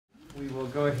we will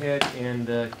go ahead and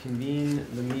convene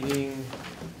the meeting.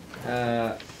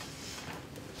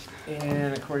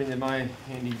 And according to my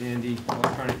handy-dandy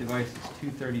electronic device, it's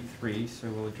 2:33, so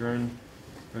we'll adjourn,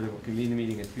 or we'll convene the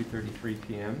meeting at 2:33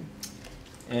 p.m.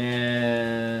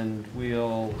 And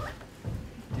we'll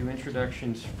do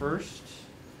introductions first.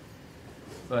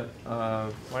 But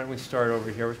why don't we start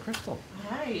over here with Crystal?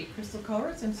 Hi, Crystal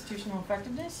Colruyt, Institutional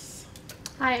Effectiveness.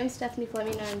 Hi, I'm Stephanie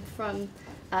Fleming.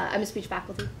 I'm a speech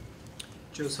faculty.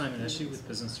 Joe Simonesci with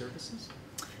Business Services.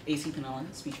 AC Pinella,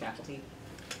 Speech Faculty.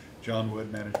 John Wood,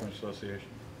 Management Association.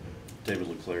 David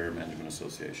LeClaire, Management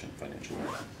Association, Financial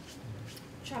Management.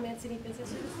 Sean Mancini, Business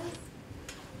Services.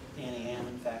 Danny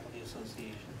Hammond, Faculty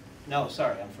Association. No,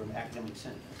 sorry, I'm from Academic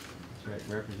Senate. That's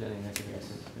right, representing Academic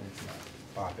Senate.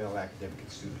 Bob Bell, Academic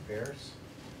and Student Affairs.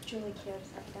 Julie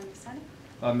Kears, Academic Senate.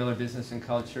 Bob Miller, Business and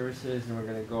College Services, and we're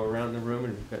going to go around the room,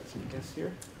 and we've got some guests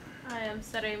here. Hi, I'm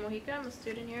Sarai Mojica. I'm a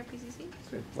student here at PCC.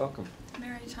 Good, welcome.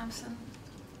 Mary Thompson.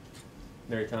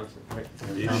 Mary Thompson, right?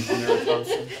 Mary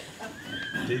Thompson.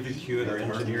 David Hewitt,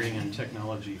 Engineering and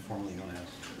Technology, formerly known as.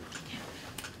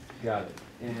 Got it.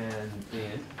 And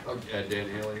Dan? Okay, Dan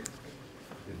Haley,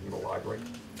 in the library.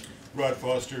 Rod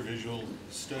Foster, Visual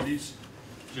Studies.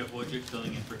 Jeff Wojcik,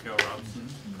 filling in for Cal Robinson,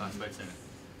 Classified Senate.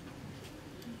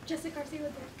 Jessica Garcia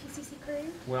with the PCC Career.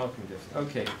 Welcome, Jessica.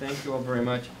 Okay, thank you all very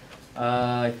much.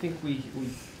 I think we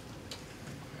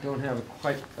don't have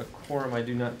quite a quorum, I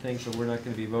do not think, so we're not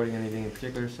going to be voting on anything in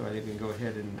particular, so I think we can go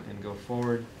ahead and go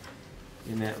forward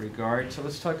in that regard. So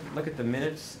let's look at the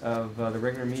minutes of the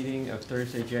regular meeting of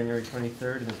Thursday, January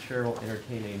 23rd, and the chair will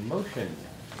entertain a motion.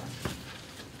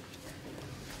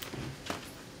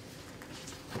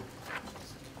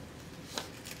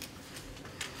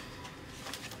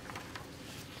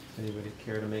 Anybody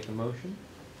care to make a motion?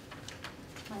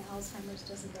 My Alzheimer's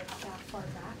doesn't go that far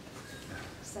back.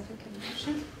 Second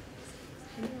motion.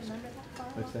 Can you remember that far?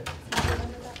 What's that? Can you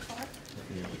remember that far?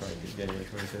 You're trying to January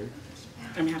 23rd?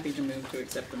 I'm happy to move to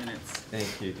accept the minutes.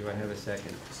 Thank you. Do I have a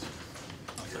second?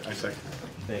 I second.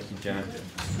 Thank you, John.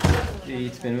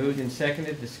 It's been moved and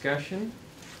seconded. Discussion?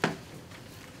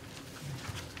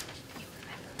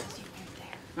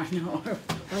 I know.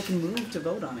 I can move to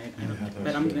vote on it,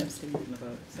 but I'm going to abstain from the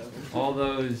vote. So. All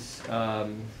those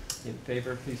in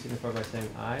favor, please signify by saying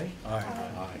aye. Aye.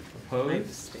 Aye. Opposed? I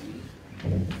abstain.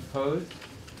 Opposed?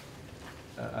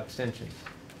 Abstentions?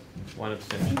 One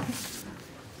abstention.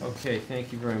 Okay,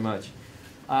 thank you very much.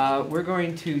 We're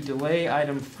going to delay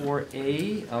item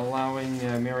 4A, allowing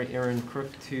Mary Erin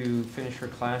Crook to finish her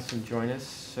class and join us.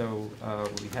 So we'll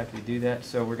be happy to do that.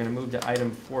 So we're going to move to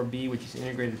item 4B, which is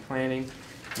integrated planning.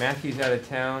 Matthew's out of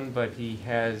town, but he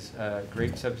has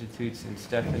great substitutes in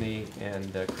Stephanie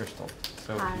and Crystal.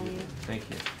 So Hi. Thank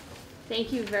you.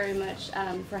 Thank you very much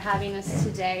for having us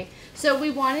today. So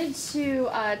we wanted to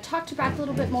talk to Brac a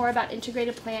little bit more about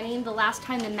integrated planning. The last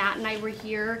time that Matt and I were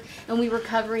here and we were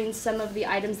covering some of the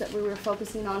items that we were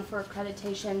focusing on for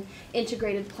accreditation,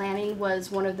 integrated planning was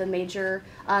one of the major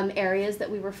areas that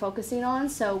we were focusing on.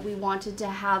 So we wanted to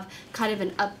have kind of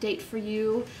an update for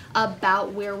you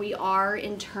about where we are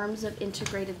in terms of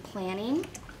integrated planning.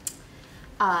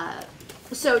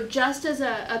 So just as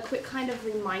a quick kind of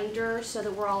reminder so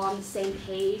that we're all on the same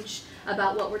page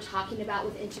about what we're talking about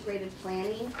with integrated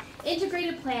planning.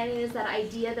 Integrated planning is that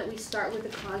idea that we start with the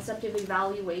concept of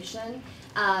evaluation.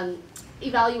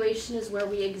 Evaluation is where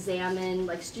we examine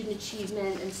like student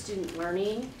achievement and student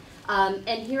learning.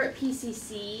 And here at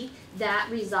PCC, that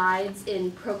resides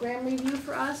in program review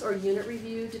for us or unit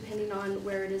review depending on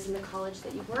where it is in the college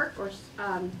that you work.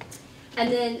 And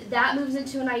then that moves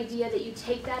into an idea that you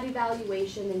take that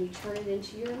evaluation and you turn it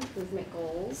into your improvement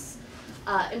goals.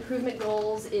 Improvement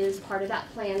goals is part of that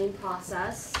planning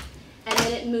process. And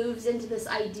then it moves into this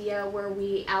idea where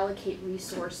we allocate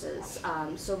resources,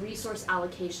 so resource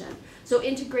allocation. So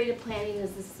integrated planning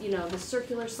is this, the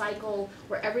circular cycle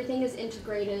where everything is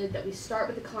integrated, that we start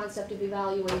with the concept of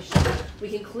evaluation. We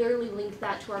can clearly link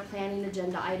that to our planning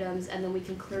agenda items, and then we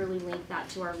can clearly link that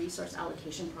to our resource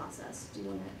allocation process. Do you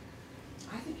want to?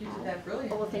 I think you did that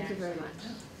brilliantly. Oh, well, thank you very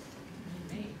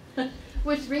much.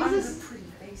 Which brings us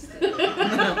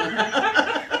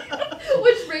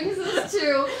which brings us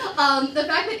to the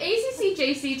fact that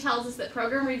ACCJC tells us that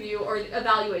program review or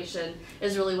evaluation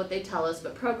is really what they tell us,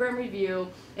 but program review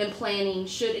and planning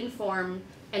should inform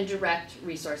and direct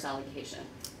resource allocation.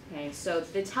 Okay, so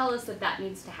they tell us that that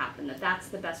needs to happen, that that's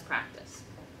the best practice.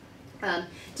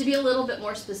 To be a little bit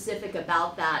more specific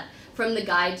about that, from the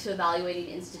Guide to Evaluating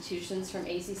Institutions from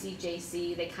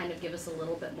ACCJC, they kind of give us a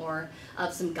little bit more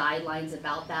of some guidelines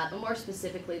about that, but more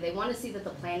specifically, they want to see that the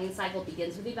planning cycle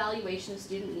begins with evaluation of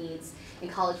student needs in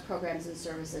college programs and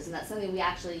services, and that's something we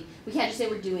can't just say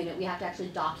we're doing it, we have to actually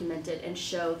document it and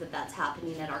show that that's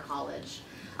happening at our college.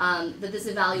 That this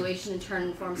evaluation in turn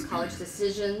informs college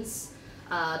decisions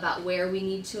about where we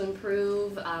need to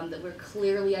improve, that we're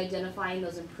clearly identifying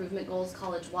those improvement goals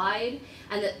college-wide,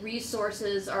 and that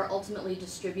resources are ultimately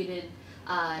distributed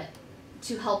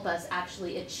to help us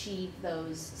actually achieve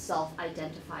those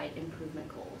self-identified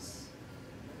improvement goals.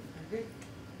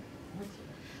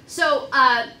 So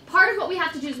part of what we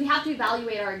have to do is we have to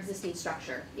evaluate our existing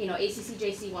structure. You know,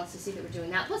 ACCJC wants to see that we're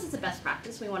doing that. Plus, it's a best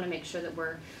practice. We want to make sure that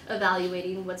we're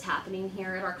evaluating what's happening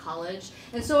here at our college.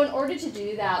 And so in order to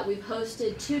do that, we've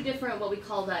hosted 2 different what we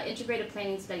call the integrated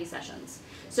planning study sessions.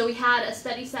 So we had a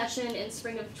study session in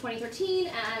spring of 2013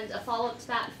 and a follow-up to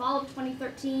that in fall of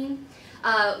 2013.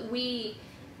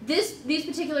 These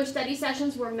particular study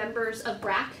sessions were members of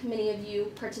Brac. Many of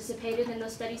you participated in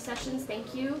those study sessions.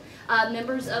 Thank you.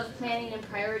 Members of Planning and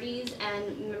Priorities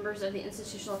and members of the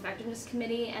Institutional Effectiveness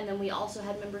Committee, and then we also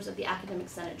had members of the Academic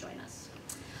Senate join us.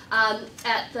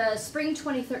 At the spring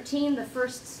 2013, the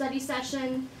first study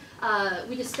session,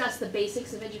 we discussed the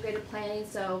basics of integrated planning,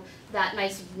 so that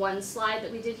nice one slide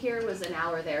that we did here was an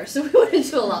hour there, so we went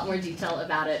into a lot more detail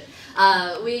about it.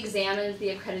 We examined the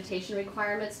accreditation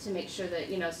requirements to make sure that,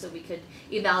 you know, so we could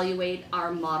evaluate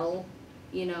our model,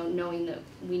 you know, knowing that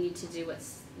we need to do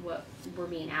what we're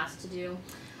being asked to do.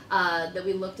 That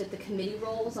we looked at the committee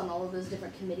roles on all of those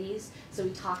different committees. So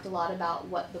we talked a lot about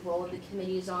what the role of the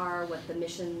committees are, what the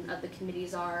mission of the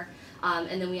committees are,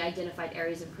 and then we identified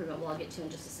areas of improvement, I'll get to in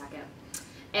just a second.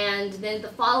 And then the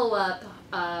follow-up,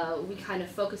 we kind of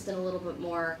focused in a little bit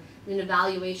more in an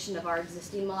evaluation of our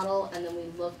existing model, and then we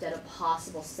looked at a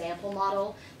possible sample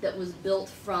model that was built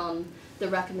from the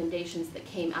recommendations that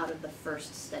came out of the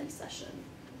first study session.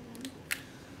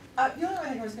 The only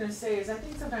thing I was going to say is I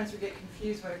think sometimes we get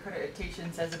confused what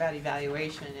accreditation says about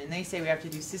evaluation, and they say we have to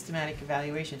do systematic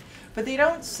evaluation, but they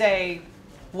don't say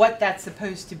what that's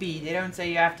supposed to be. They don't say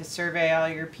you have to survey all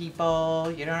your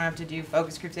people, you don't have to do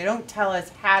focus groups. They don't tell us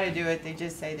how to do it, they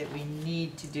just say that we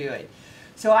need to do it.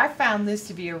 So I found this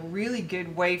to be a really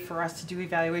good way for us to do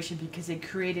evaluation because it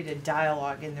created a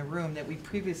dialogue in the room that we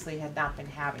previously had not been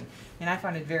having. And I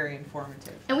found it very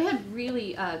informative. And we had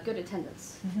really good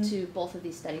attendance to both of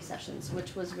these study sessions,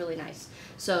 which was really nice.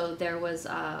 So there was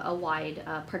a wide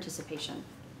participation.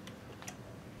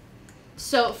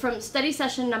 So from study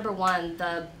session number 1,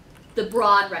 the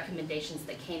broad recommendations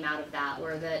that came out of that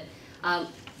were that the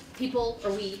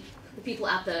people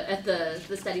at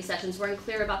the study sessions were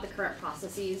unclear about the current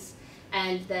processes,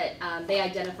 and that they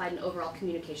identified an overall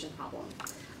communication problem.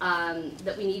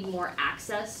 That we need more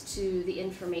access to the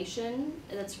information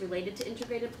that's related to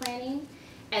integrated planning,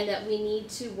 and that we need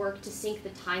to work to sync the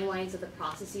timelines of the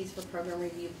processes for program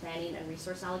review, planning, and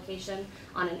resource allocation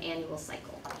on an annual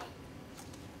cycle.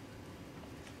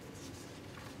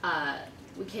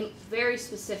 We came very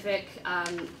specific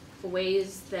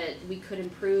ways that we could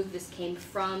improve. This came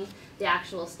from the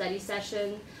actual study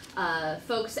session.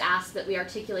 Folks asked that we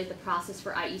articulate the process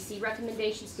for IEC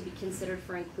recommendations to be considered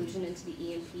for inclusion into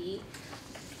the EMP,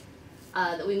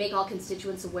 that we make all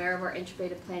constituents aware of our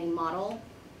integrated planning model,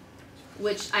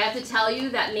 which I have to tell you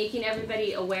that making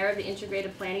everybody aware of the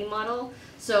integrated planning model,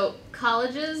 so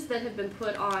colleges that have been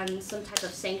put on some type of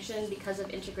sanction because of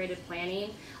integrated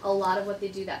planning, a lot of what they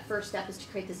do, that first step is to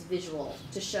create this visual,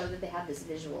 to show that they have this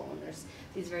visual, and there's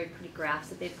these very pretty graphs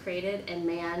that they've created, and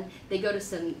man, they go to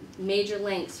some major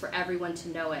lengths for everyone to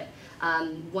know it.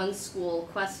 One school,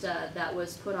 Cuesta, that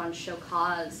was put on show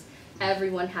cause,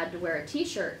 everyone had to wear a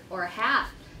t-shirt or a hat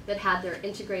that had their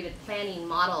integrated planning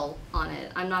model on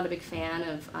it. I'm not a big fan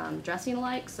of dressing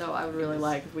alike, so I would really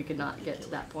like if we could not get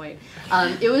to that point.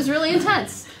 It was really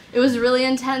intense. It was really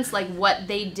intense, like what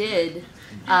they did,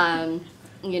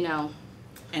 you know.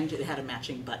 And it had a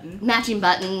matching button. Matching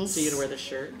buttons. So you had to wear the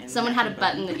shirt. And someone had a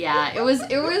button that, yeah, it was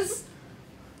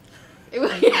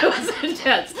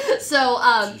intense.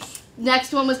 So,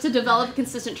 next one was to develop a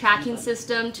consistent tracking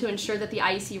system to ensure that the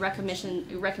IEC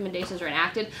recommendations are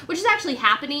enacted, which is actually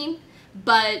happening,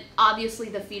 but obviously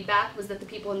the feedback was that the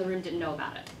people in the room didn't know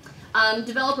about it.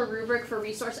 Develop a rubric for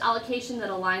resource allocation that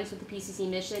aligns with the PCC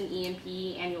mission,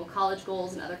 EMP, annual college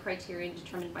goals, and other criteria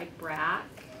determined by Brac.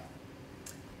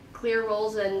 Clear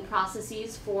roles and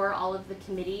processes for all of the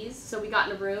committees. So we got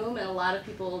in a room and a lot of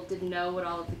people didn't know what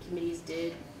all of the committees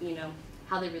did, you know,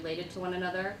 how they related to one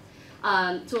another.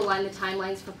 to align the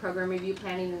timelines for program review,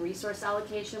 planning, and resource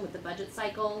allocation with the budget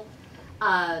cycle,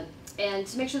 and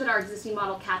to make sure that our existing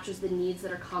model captures the needs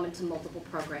that are common to multiple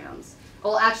programs.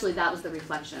 Well, actually, that was the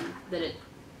reflection, but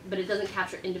it doesn't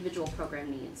capture individual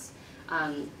program needs.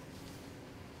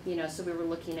 You know, so we were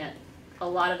looking at a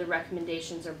lot of the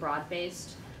recommendations are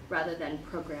broad-based rather than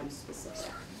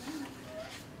program-specific.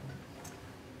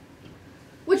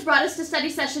 Which brought us to study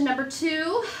session number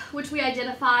 2, which we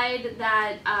identified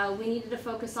that we needed to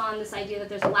focus on this idea that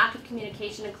there's a lack of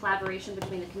communication and collaboration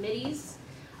between the committees.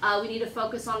 We need to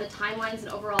focus on the timelines and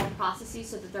overall processes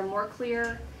so that they're more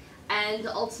clear. And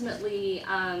ultimately,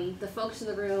 the folks in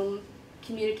the room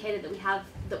communicated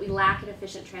that we lack an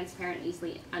efficient, transparent, and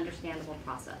easily understandable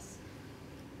process.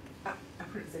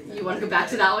 You want to go back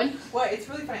to that one? Well, it's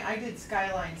really funny. I did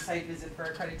Skyline site visit for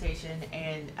accreditation,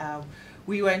 and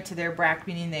we went to their Brac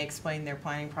meeting. They explained their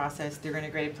planning process, their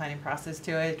integrated planning process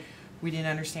to it. We didn't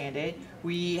understand it.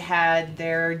 We had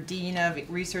their dean of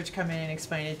research come in and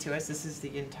explain it to us. This is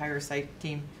the entire site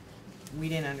team. We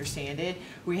didn't understand it.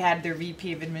 We had their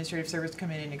VP of administrative service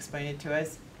come in and explain it to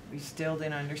us. We still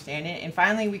didn't understand it. And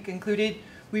finally, we concluded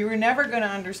we were never going to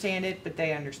understand it, but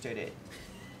they understood it.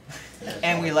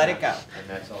 And we let it go. And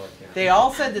that's all it counts. They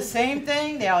all said the same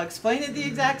thing. They all explained it the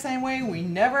exact same way. We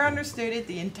never understood it.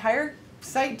 The entire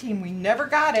site team, we never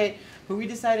got it. But we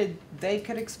decided they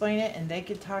could explain it and they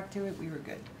could talk to it. We were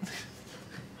good.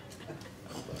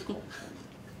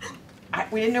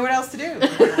 We didn't know what else to do.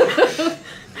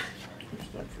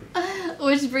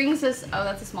 Which brings us, oh,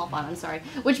 that's a small font, I'm sorry.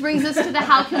 Which brings us to the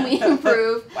how can we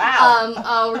improve. Wow.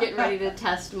 Oh, we're getting ready to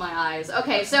test my eyes.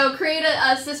 Okay, so create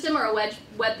a system or a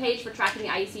web page for tracking the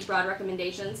IEC broad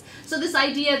recommendations. So this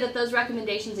idea that those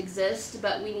recommendations exist,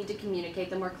 but we need to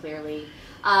communicate them more clearly.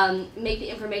 Make the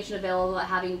information available at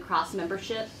having cross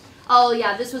membership. Oh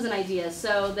yeah, this was an idea.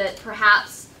 So that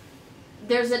perhaps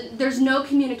there's no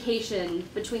communication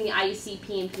between the IEC,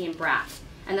 PMP, and Brac.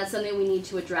 And that's something we need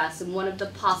to address. And one of the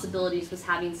possibilities was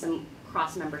having some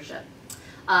cross-membership.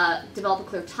 Develop a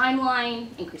clear timeline,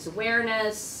 increase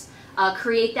awareness,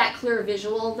 create that clear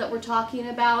visual that we're talking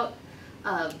about,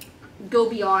 go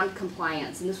beyond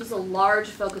compliance. And this was a large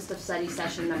focus of study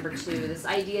session number 2. This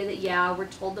idea that, yeah, we're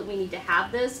told that we need to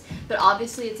have this, but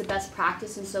obviously it's a best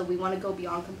practice, and so we want to go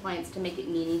beyond compliance to make it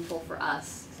meaningful for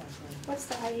us. What's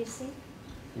the IEC?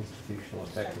 Institutional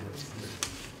effectiveness.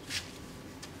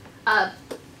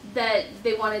 That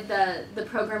they wanted the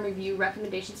program review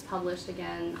recommendations published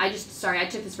again. I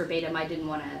took this verbatim. I didn't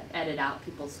want to edit out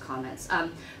people's comments.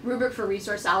 Rubric for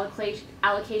resource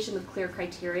allocation with clear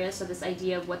criteria. So this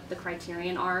idea of what the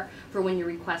criterion are for when you're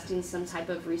requesting some type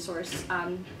of resource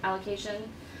allocation.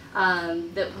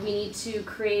 That we need to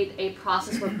create a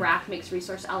process where Brac makes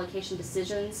resource allocation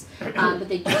decisions, but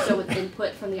they do so with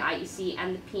input from the IEC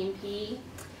and the PMP.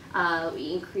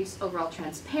 We increase overall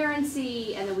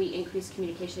transparency, and then we increase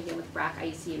communication again with Brac,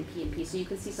 IEC, and PMP. So you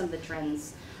can see some of the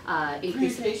trends.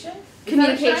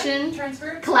 Communication,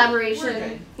 transparency,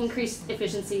 collaboration, increased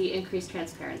efficiency, increased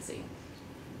transparency,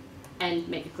 and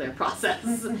make a clear process,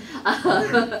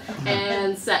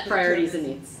 and set priorities and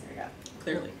needs.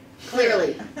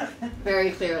 Clearly,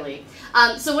 very clearly.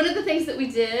 So one of the things that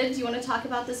we did, do you want to talk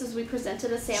about this, is we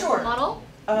presented a sample model?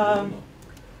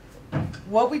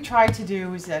 What we tried to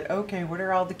do is that, okay, what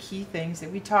are all the key things that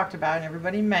we talked about and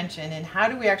everybody mentioned, and how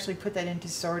do we actually put that into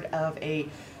sort of a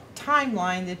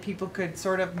timeline that people could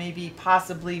sort of maybe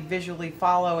possibly visually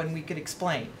follow and we could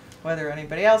explain. Whether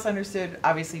anybody else understood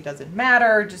obviously doesn't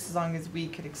matter, just as long as we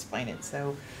could explain it.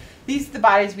 So these are the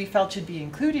bodies we felt should be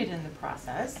included in the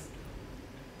process.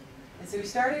 And so we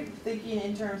started thinking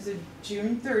in terms of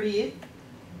June 30th.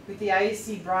 With the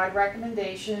IEC broad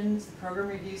recommendations, the program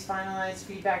reviews finalized,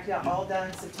 feedback all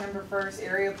done, September 1st,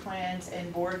 area plans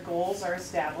and board goals are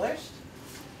established.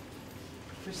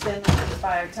 Which then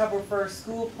by October 1st,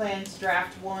 school plans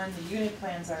draft 1, the unit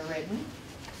plans are written.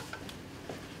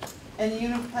 And the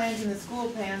unit plans and the school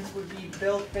plans would be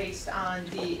built based on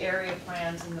the area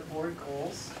plans and the board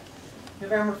goals.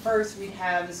 November 1st, we'd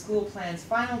have the school plans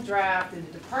final draft and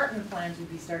the department plans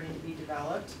would be starting to be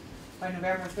developed. By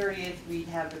November 30th, we'd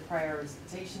have the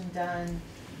prioritization done,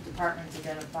 departments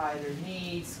identify their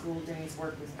needs, school days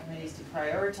work with committees to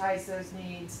prioritize those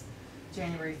needs.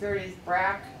 January 30th,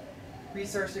 Brac,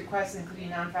 resource requests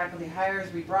including non-faculty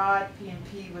hires we brought,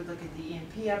 PMP would look at the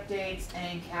EMP updates,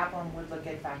 and Kaplan would look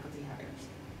at faculty hires.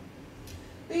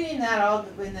 Leading that all,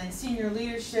 and then senior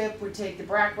leadership would take the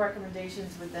Brac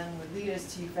recommendations, would lead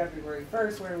us to February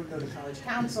 1st, where we go to College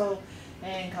Council.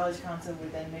 And College Council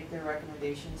would then make their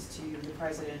recommendations to the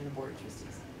President and the Board of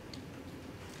Trustees.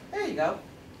 There you go.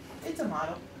 It's a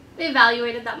model. We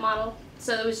evaluated that model.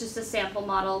 So it was just a sample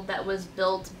model that was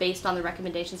built based on the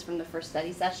recommendations from the first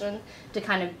study session to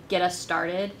kind of get us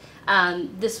started.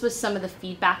 This was some of the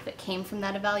feedback that came from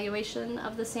that evaluation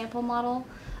of the sample model.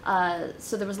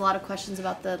 So there was a lot of questions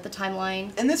about the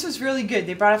timeline. And this was really good.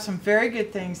 They brought up some very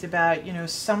good things about,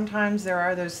 sometimes there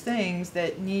are those things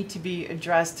that need to be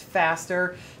addressed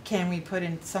faster. Can we put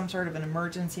in some sort of an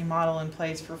emergency model in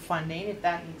place for funding if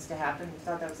that needs to happen? We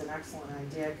thought that was an excellent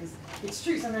idea because it's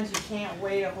true, sometimes you can't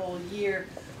wait a whole year,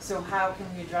 so how can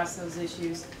we address those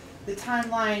issues? The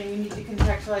timeline, we need to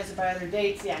contextualize it by other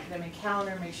dates, the academic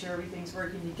calendar, make sure everything's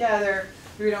working together.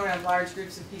 We don't have large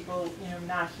groups of people,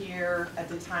 not here at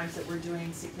the times that we're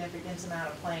doing significant amount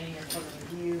of planning or program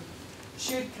review.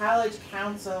 Should college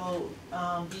council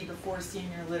be before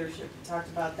senior leadership? We talked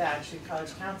about that. Should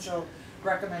college council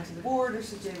recommend to the board, or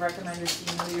should they recommend to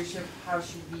senior leadership? How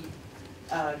should we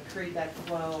create that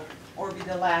flow, or be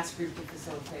the last group to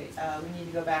facilitate? We need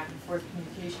to go back and forth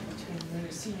communication between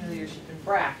senior leadership and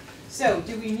Brac. So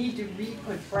do we need to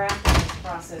re-put Brac in this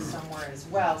process somewhere as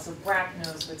well, so Brac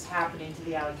knows what's happening to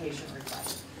the allocation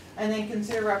request? And then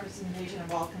consider representation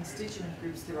of all constituent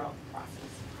groups throughout the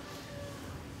process.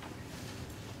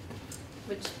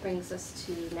 Which brings us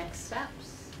to next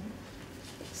steps.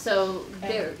 So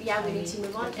there, yeah, we need to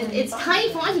move on. And it's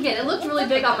tiny font again. It looked really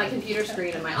big on my computer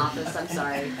screen in my office. I'm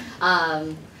sorry.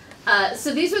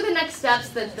 So these were the next steps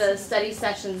that the study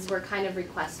sessions were kind of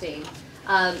requesting.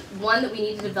 One, that we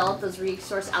need to develop those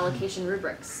resource allocation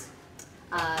rubrics.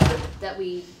 That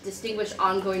we distinguish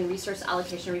ongoing resource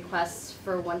allocation requests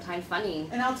for one-time funding.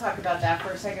 And I'll talk about that for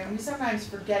a second. We sometimes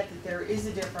forget that there is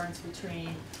a difference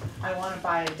between I want to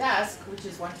buy a desk, which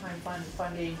is one-time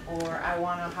funding, or I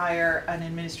want to hire an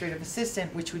administrative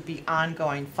assistant, which would be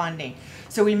ongoing funding.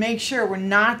 So we make sure we're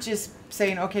not just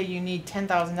saying, okay, you need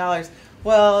 $10,000.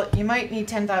 Well, you might need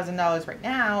 $10,000 right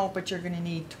now, but you're going to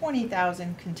need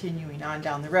 $20,000 continuing on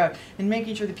down the road, and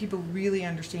making sure that people really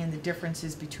understand the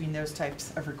differences between those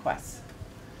types of requests.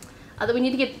 That we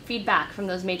need to get feedback from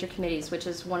those major committees, which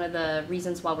is one of the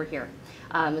reasons why we're here.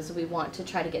 Is we want to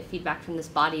try to get feedback from this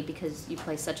body because you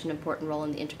play such an important role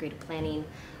in the integrated planning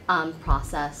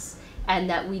process, and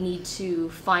that we need to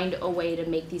find a way to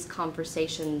make these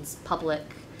conversations public,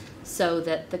 so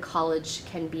that the college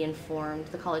can be informed,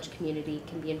 the college community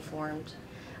can be informed.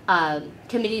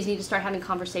 Committees need to start having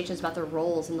conversations about their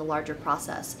roles in the larger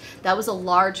process. That was a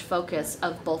large focus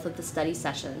of both of the study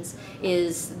sessions,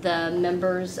 is the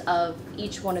members of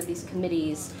each one of these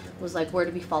committees was like, where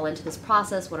do we fall into this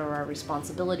process? What are our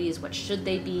responsibilities? What should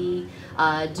they be?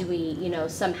 Do we,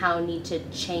 somehow need to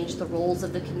change the roles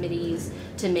of the committees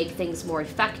to make things more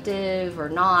effective or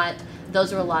not?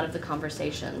 Those are a lot of the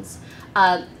conversations.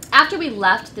 After we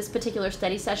left this particular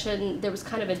study session, there was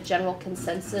kind of a general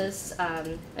consensus,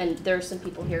 and there are some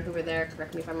people here who were there,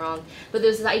 correct me if I'm wrong, but there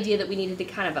was this idea that we needed to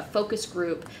kind of a focus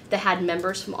group that had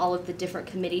members from all of the different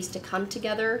committees to come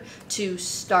together to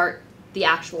start the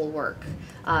actual work,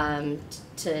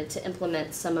 to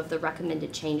implement some of the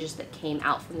recommended changes that came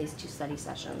out from these two study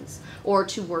sessions, or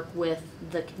to work with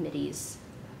the committees,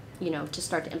 to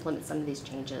start to implement some of these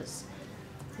changes.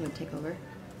 You want to take over?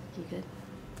 You good?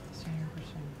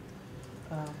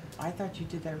 I thought you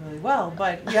did that really well,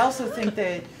 but we also think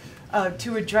that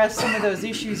to address some of those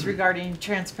issues regarding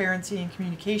transparency and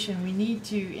communication, we need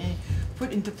to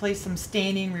put into place some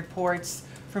standing reports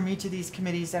from each of these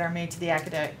committees that are made to the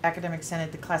Academic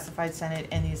Senate, the Classified Senate,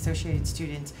 and the Associated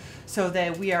Students, so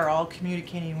that we are all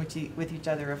communicating with each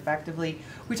other effectively.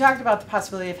 We talked about the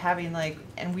possibility of having,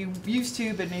 and we used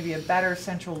to, but maybe a better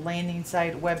central landing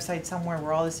site, website somewhere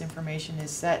where all this information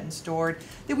is set and stored,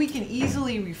 that we can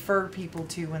easily refer people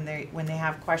to when they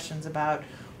have questions about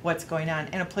what's going on,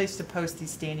 and a place to post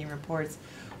these standing reports.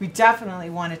 We definitely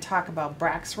want to talk about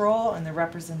Brac's role and the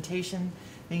representation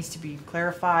needs to be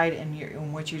clarified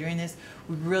in what you're doing this.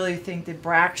 We really think that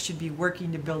Brac should be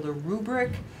working to build a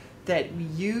rubric that we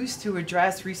use to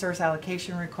address resource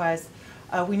allocation requests.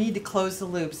 We need to close the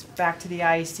loops back to the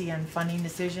IEC on funding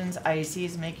decisions. IEC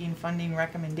is making funding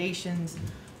recommendations.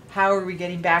 How are we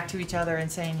getting back to each other and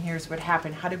saying, here's what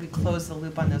happened? How do we close the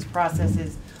loop on those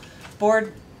processes?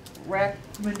 Board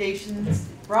recommendations,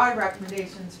 broad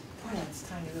recommendations. Boy, that's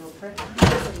tiny little print.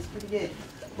 It's pretty good.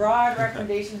 Broad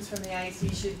recommendations from the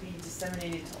IEC should be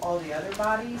disseminated to all the other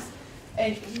bodies.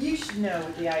 And you should know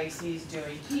what the IEC is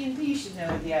doing. P&P should know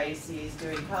what the IEC is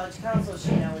doing. College Council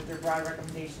should know what their broad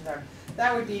recommendations are.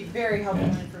 That would be very helpful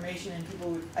information, and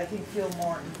people would, I think, feel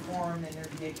more informed, and there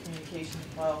would be a communication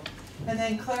flow. And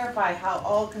then clarify how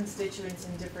all constituents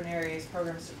in different areas,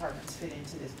 programs, departments fit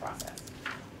into this process.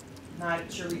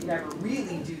 Not sure we could ever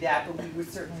really do that, but we would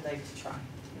certainly like to try.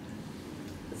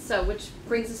 So, which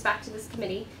brings us back to this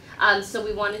committee. So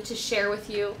we wanted to share with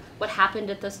you what happened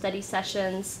at those study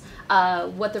sessions,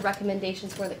 what the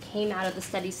recommendations were that came out of the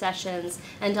study sessions,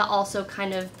 and to also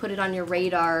kind of put it on your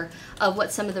radar of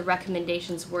what some of the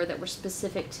recommendations were that were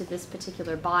specific to this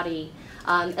particular body,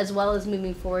 as well as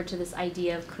moving forward to this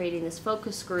idea of creating this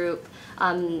focus group,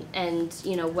 and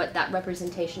you know what that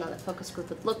representation on the focus group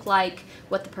would look like,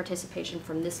 what the participation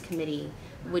from this committee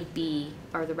would be,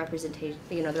 or the representation,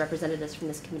 you know, the representatives from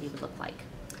this committee would look like,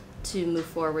 to move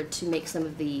forward to make some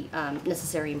of the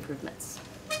necessary improvements.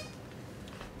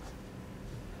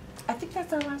 I think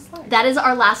that's our last slide. That is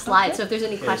our last slide, Okay. so if there's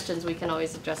any Okay. questions, we can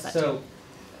always address that too. So,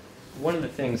 one of the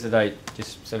things that I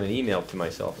just sent an email to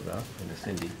myself about, and to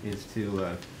Cindy, is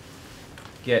to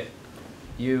get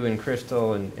you and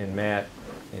Crystal and Matt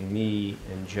and me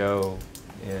and Joe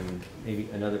and maybe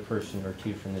another person or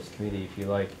two from this committee, if you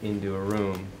like, into a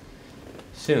room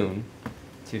soon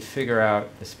to figure out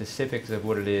the specifics of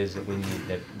what it is that we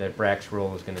need, that Brac's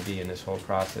role is going to be in this whole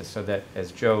process, so that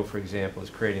as Joe, for example, is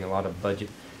creating a lot of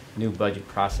new budget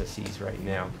processes right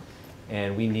now,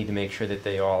 and we need to make sure that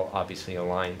they all obviously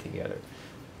align together.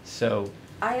 So,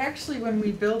 I actually, when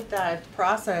we built that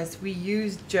process, we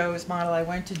used Joe's model. I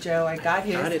went to Joe, I got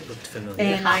his. God, it looked familiar.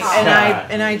 And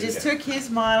I just took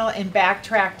his model and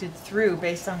backtracked it through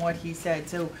based on what he said.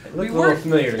 So it we looked a little were,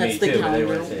 familiar to me That's the too, but they calendar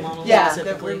weren't saying. model Yeah,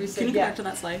 specifically. that we said, Can you go yeah. back to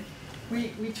that slide?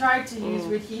 we tried to use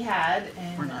what he had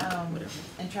Or not, and whatever.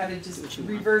 try to What just you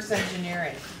want. reverse engineer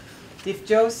it. If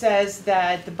Joe says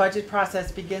that the budget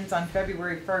process begins on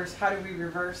February 1st, how do we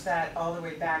reverse that all the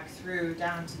way back through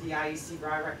down to the IEC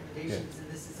raw recommendations? And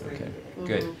this is the way we Okay, did it.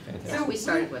 good, Mhm. fantastic. That's what we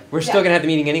started with. We're still going to have the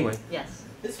meeting anyway. Yes.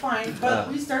 It's fine,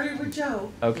 but we started with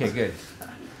Joe. Okay, good.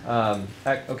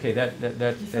 Okay, that You feel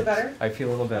that's- better? I feel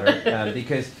a little better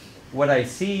because what I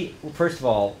see. First of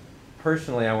all,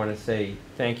 personally, I want to say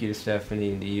thank you to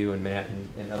Stephanie and to you and Matt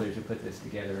and others who put this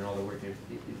together and all the work they're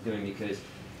doing, because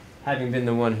having been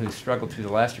the one who struggled through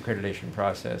the last accreditation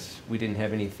process, we didn't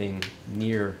have anything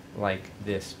near like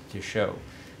this to show.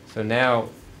 So now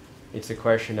it's a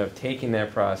question of taking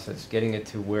that process, getting it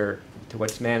to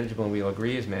what's manageable and we'll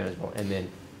agree is manageable, and then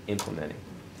implementing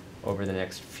over the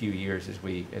next few years as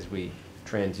we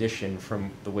transition from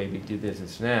the way we do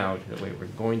business now to the way we're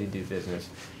going to do business.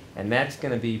 And that's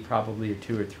going to be probably a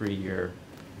 2 or 3 year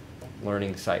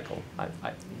learning cycle.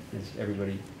 Does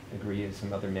everybody agree, and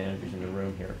some other managers in the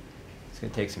room here? It's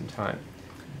going to take some time.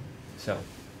 So,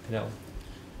 Penelope.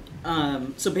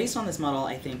 So based on this model,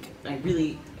 I think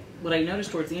what I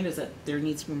noticed towards the end is that there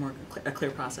needs to be a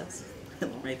clear process.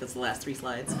 Right, that's the last 3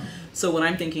 slides. So what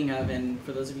I'm thinking of, and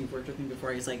for those of you who've worked with me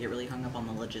before, is I get really hung up on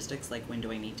the logistics, like when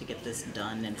do I need to get this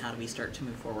done and how do we start to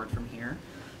move forward from here?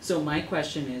 So my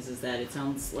question is that it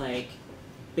sounds like,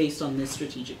 based on this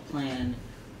strategic plan,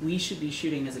 we should be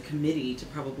shooting as a committee to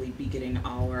probably be getting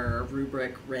our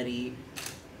rubric ready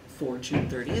for June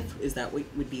 30th. Is that what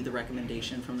would be the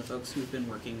recommendation from the folks who've been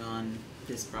working on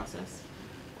this process?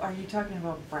 Are you talking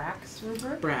about Brac's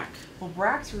rubric? Brac. Well,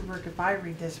 Brac's rubric, if I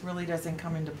read this, really doesn't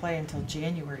come into play until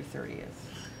January 30th,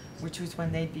 which was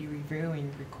when they'd be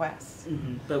reviewing requests.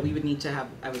 Mm-hmm. But we would need to have,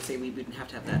 I would say we would have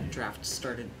to have that draft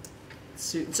started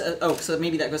soon. So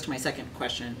maybe that goes to my second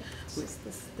question.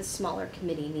 The smaller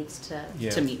committee needs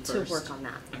to meet to first. work on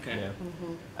that. Okay. Yeah.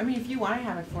 Mm-hmm. I mean, if you want to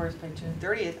have it for us by June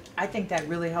 30th, I think that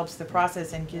really helps the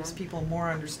process and gives people more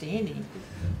understanding.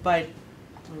 But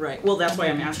Right. Well, that's why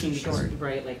I'm asking Too because, short.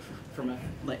 right,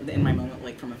 in my moment,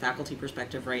 like from a faculty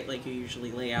perspective, right, like you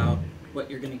usually lay out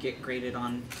what you're going to get graded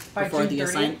on By before June the 30th?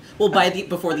 assignment. Well,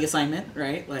 before the assignment,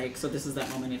 right? Like, so this is that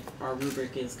moment if our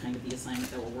rubric is kind of the assignment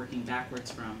that we're working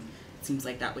backwards from. It seems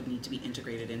like that would need to be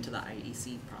integrated into the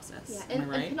IEC process. Yeah, Am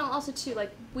and I right? also too,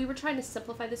 like, we were trying to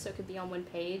simplify this so it could be on one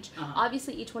page. Uh-huh.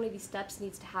 Obviously, each one of these steps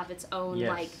needs to have its own Yes.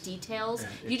 like details. Yeah,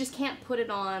 You just can't put it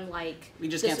on like. We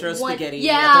just this can't throw one, spaghetti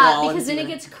yeah, at the wall and because then see it what-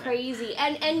 gets okay. crazy.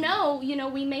 And no, you know,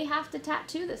 we may have to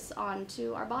tattoo this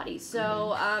onto our bodies.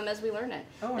 So as we learn it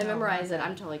Oh, and no. memorize it,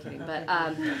 I'm totally kidding, but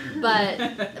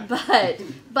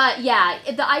but yeah,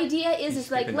 the idea is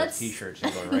like Skipping let's. those T-shirts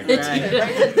and going right The there.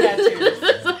 right to the tattoos.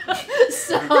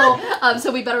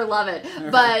 So we better love it.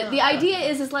 But the idea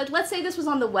is like, let's say this was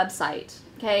on the website,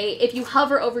 okay? If you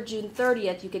hover over June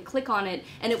 30th, you could click on it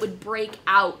and it would break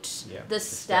out Yeah, the the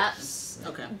steps.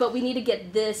 Okay. But we need to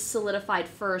get this solidified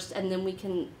first, and then we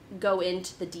can go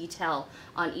into the detail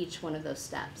on each one of those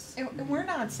steps. And we're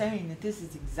not saying that this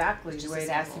is exactly the way it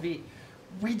has to be.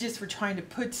 We just were trying to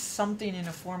put something in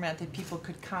a format that people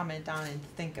could comment on and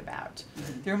think about.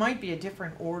 Mm-hmm. There might be a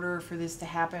different order for this to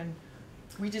happen.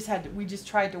 We just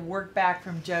tried to work back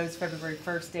from Joe's February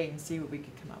 1st date and see what we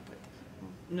could come up with.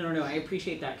 No, I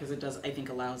appreciate that because it does, I think,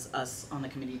 allows us on the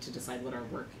committee to decide what our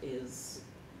work is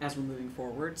as we're moving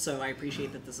forward. So I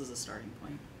appreciate that this is a starting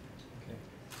point. Okay.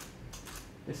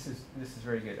 This is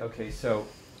very good. Okay, so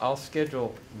I'll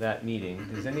schedule that meeting.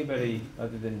 Does anybody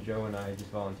other than Joe and I,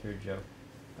 just volunteered Joe,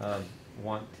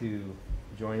 want to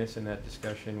join us in that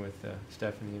discussion with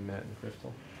Stephanie and Matt and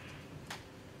Crystal?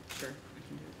 Sure, I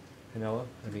can do it. Panella?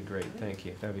 That'd be great. Thank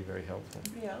you. That'd be very helpful.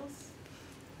 Anybody else?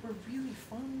 We're really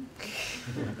fun.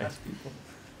 Nice people.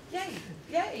 Yay,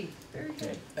 yay, very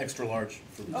good. Extra large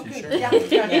for the Okay, t-shirt.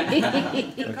 yeah,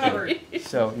 you're covered.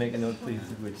 So make a note, please,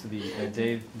 which will be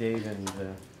Dave and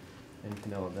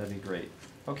Panella. That'd be great.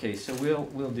 Okay, so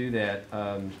we'll do that.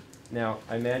 Now,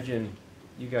 I imagine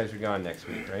you guys are gone next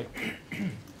week, right?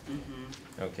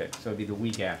 Mm-hmm. Okay, so it'll be the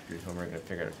week after is when we're going to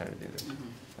figure out a time to do this.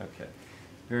 Mm-hmm. Okay,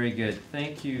 very good.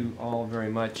 Thank you all very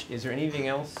much. Is there anything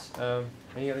else?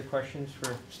 Any other questions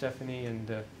for Stephanie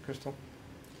and Crystal?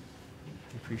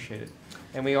 Appreciate it.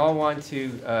 And we all want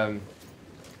to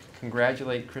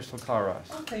congratulate Crystal Colross,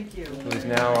 Oh, thank you. who is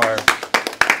now our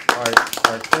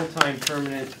full-time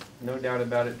permanent, no doubt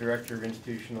about it, Director of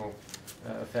Institutional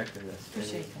Effectiveness.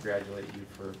 Appreciate And that. congratulate you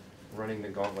for running the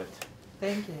gauntlet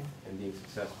Thank you. and being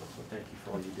successful. So thank you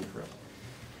for all you do for us.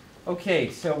 Okay,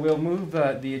 so we'll move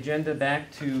the agenda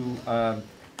back to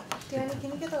Danny,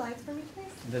 can you get the lights for me,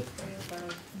 please?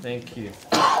 thank you.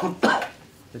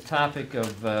 The topic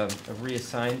of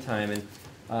reassign time, and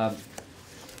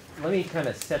let me kind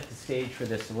of set the stage for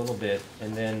this a little bit,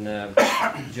 and then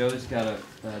Joe's got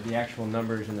the actual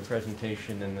numbers in the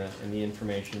presentation and the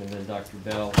information, and then Dr.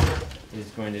 Bell is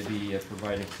going to be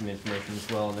providing some information as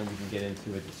well, and then we can get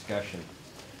into a discussion.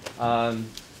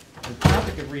 The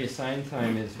topic of reassign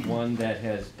time is one that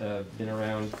has been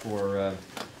around for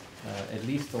at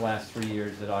least the last 3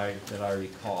 years that I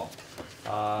recall.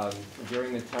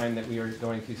 During the time that we were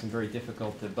going through some very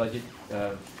difficult budget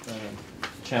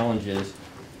challenges,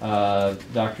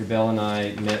 Dr. Bell and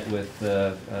I met with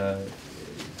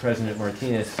President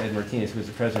Martinez, Ed Martinez, who was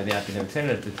the president of the Academic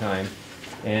Senate at the time,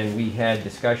 and we had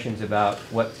discussions about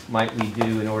what might we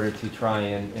do in order to try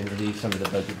and relieve some of the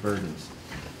budget burdens.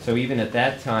 So even at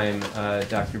that time,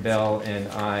 Dr. Bell and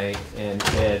I and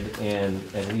Ed and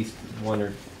at least one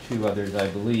or two others, I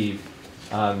believe,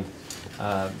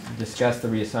 discussed the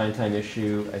reassigned time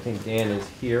issue. I think Dan is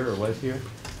here, or was here.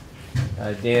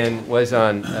 Dan was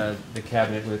on the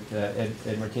cabinet with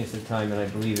Ed Martinez at the time, and I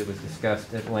believe it was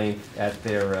discussed at length at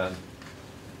their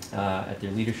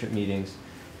leadership meetings.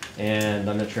 And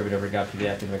I'm not sure if it ever got to the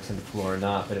academics on the floor or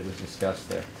not, but it was discussed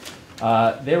there.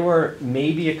 There were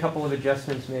maybe a couple of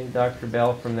adjustments made, Dr.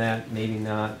 Bell, from that, maybe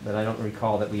not, but I don't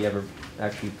recall that we ever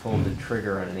actually pulled the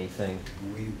trigger on anything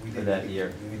for that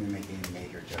year. We didn't make any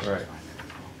major adjustments Right. on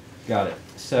it. Got it.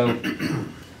 So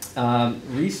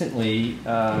recently,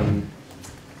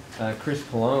 Chris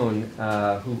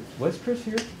Pallone, who was Chris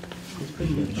here? Is Chris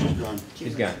here? She's gone.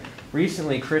 She's gone.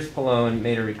 Recently, Chris Pallone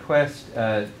made a request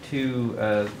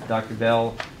to Dr.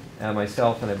 Bell,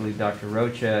 myself, and I believe Dr.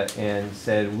 Rocha, and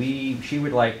said she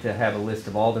would like to have a list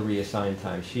of all the reassigned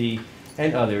time. She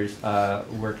and others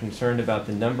were concerned about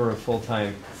the number of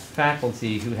full-time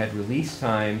faculty who had release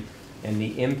time and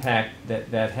the impact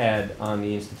that had on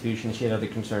the institution. She had other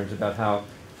concerns about how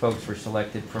folks were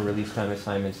selected for release time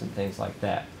assignments and things like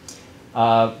that.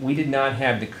 We did not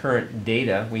have the current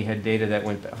data. We had data that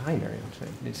went back. Hi, Mary.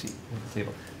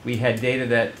 We had data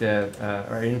that,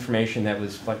 or information that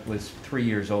was 3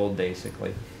 years old,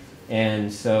 basically.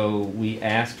 And so we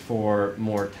asked for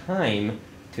more time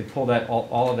to pull that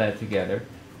all of that together.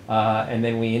 And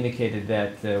then we indicated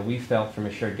that we felt from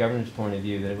a shared governance point of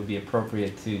view that it would be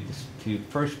appropriate to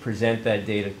first present that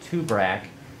data to Brac.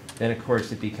 Then, of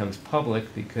course, it becomes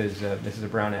public because this is a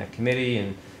Brown Act committee,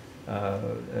 and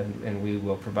we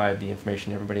will provide the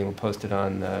information. Everybody will post it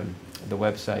on the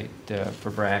website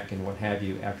for Brac and what have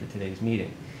you after today's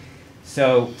meeting.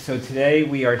 So today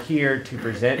we are here to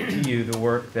present to you the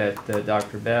work that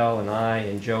Dr. Bell and I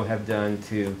and Joe have done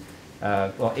to,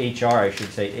 well, HR, I should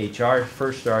say. HR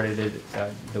first started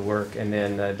the work, and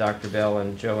then Dr. Bell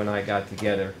and Joe and I got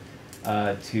together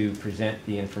to present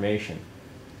the information.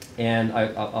 And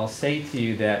I'll say to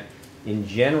you that in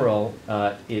general,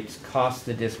 it's cost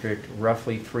the district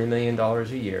roughly $3 million a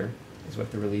year, is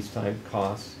what the release time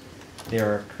costs.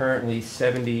 There are currently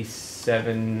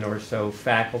 77 or so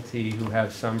faculty who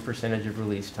have some percentage of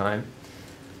release time.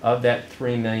 Of that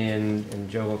 $3 million, and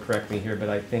Joe will correct me here, but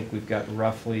I think we've got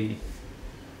roughly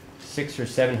 600,000 or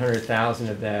 700,000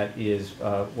 of that is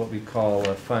what we call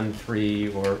a Fund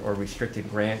 3 or restricted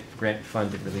grant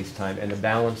funded release time, and the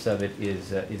balance of it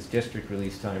is district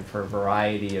release time for a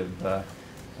variety of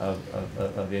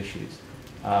issues.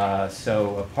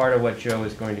 So a part of what Joe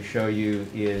is going to show you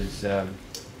is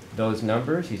those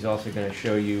numbers. He's also going to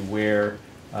show you where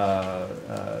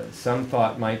some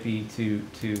thought might be to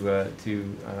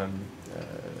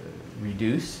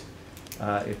reduce,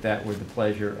 if that were the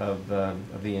pleasure of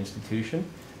the institution.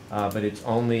 But it's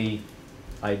only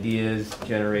ideas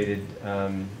generated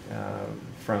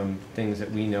from things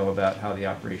that we know about how the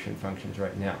operation functions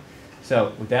right now.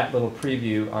 So with that little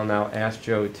preview, I'll now ask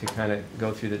Joe to kind of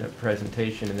go through the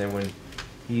presentation, and then when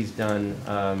he's done,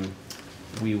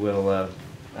 we will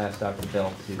ask Dr.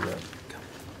 Bell to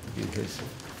do his.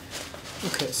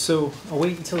 Okay, so I'll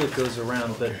wait until it goes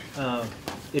around, but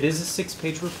it is a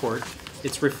 6-page report.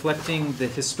 It's reflecting the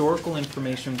historical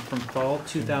information from fall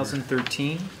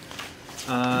 2013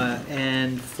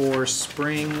 and for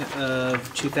spring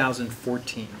of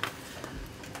 2014.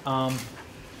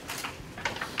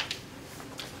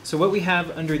 So what we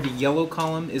have under the yellow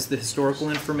column is the historical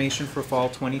information for fall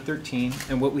 2013,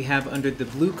 and what we have under the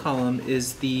blue column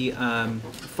is the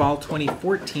fall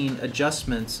 2014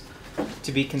 adjustments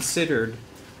to be considered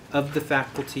of the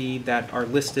faculty that are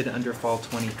listed under fall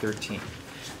 2013.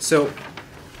 So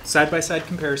side-by-side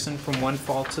comparison from one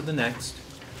fall to the next.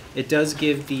 It does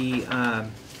give the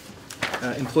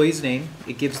employee's name,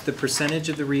 it gives the percentage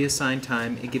of the reassigned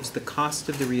time, it gives the cost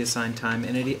of the reassigned time,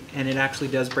 and it actually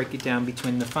does break it down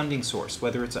between the funding source,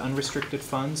 whether it's unrestricted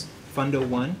funds, Fund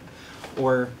 01,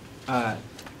 or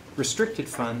restricted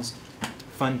funds,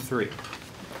 Fund 3.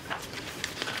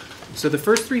 So the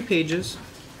first 3 pages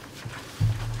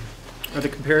are the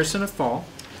comparison of fall.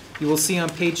 You will see on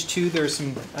page 2 there are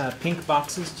some pink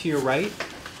boxes to your right.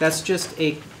 That's just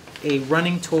a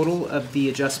running total of the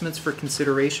adjustments for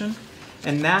consideration.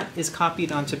 And that is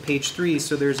copied onto page 3,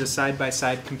 so there's a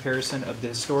side-by-side comparison of the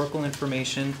historical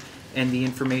information and the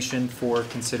information for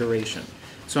consideration.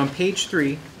 So on page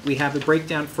 3, we have a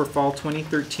breakdown for fall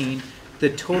 2013. The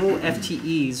total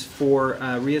FTEs for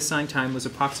reassigned time was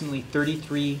approximately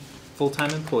 33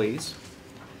 full-time employees.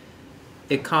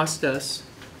 It cost us,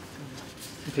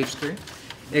 on page 3,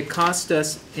 it cost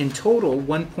us in total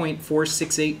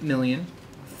 $1.468 million.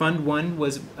 Fund 1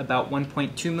 was about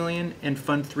 $1.2 million, and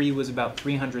Fund 3 was about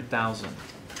 $300,000.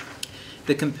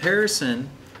 The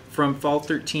comparison from fall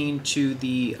 13 to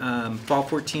the fall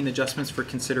 14 adjustments for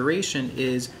consideration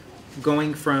is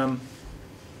going from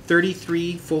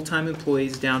 33 full-time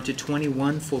employees down to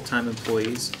 21 full-time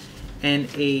employees, and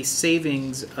a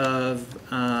savings of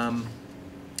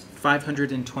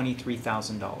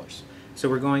 $523,000. So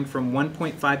we're going from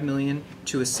 $1.5 million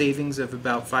to a savings of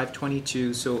about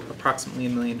 $522,000, so approximately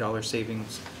 $1 million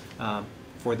savings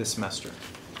for the semester.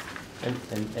 And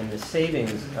the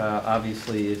savings,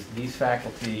 obviously, is these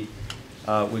faculty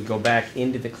would go back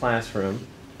into the classroom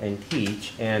and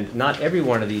teach, and not every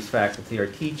one of these faculty are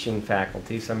teaching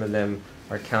faculty. Some of them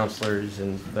are counselors,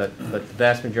 but the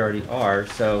vast majority are.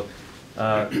 So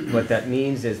what that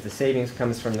means is the savings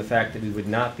comes from the fact that we would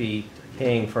not be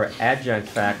paying for adjunct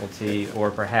faculty or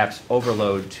perhaps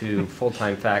overload to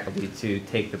full-time faculty to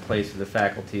take the place of the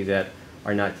faculty that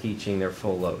are not teaching their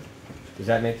full load. Does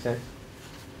that make sense?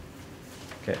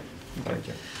 Okay.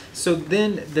 So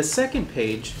then the second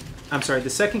page, I'm sorry, the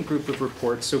second group of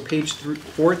reports, so page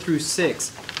 4 through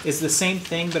 6, is the same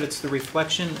thing, but it's the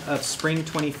reflection of spring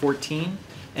 2014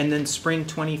 and then spring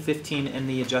 2015 and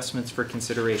the adjustments for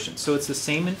consideration. So it's the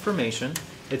same information.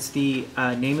 It's the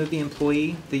name of the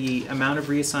employee, the amount of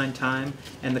reassigned time,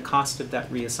 and the cost of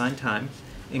that reassigned time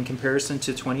in comparison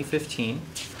to 2015.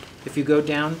 If you go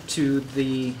down to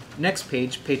the next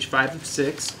page, page 5 of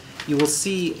 6, you will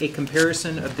see a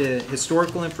comparison of the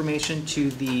historical information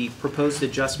to the proposed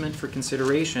adjustment for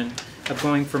consideration of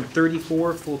going from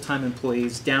 34 full-time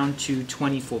employees down to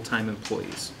 20 full-time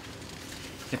employees.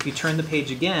 If you turn the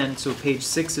page again, so page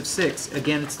 6 of 6,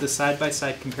 again it's the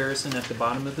side-by-side comparison at the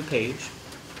bottom of the page.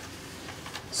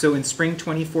 So in spring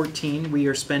 2014, we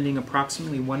are spending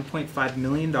approximately $1.5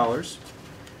 million.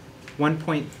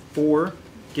 1.4,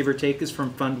 give or take, is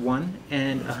from Fund 1,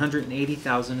 and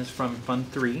 $180,000 is from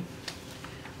Fund 3.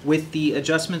 With the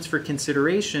adjustments for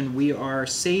consideration, we are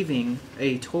saving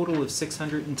a total of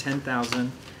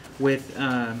 $610,000 with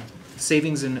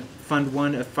savings in Fund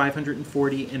 1 of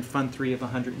 $540,000 and Fund 3 of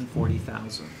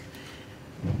 $140,000.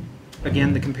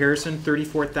 Again, the comparison,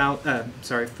 34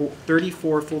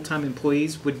 full-time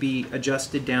employees would be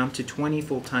adjusted down to 20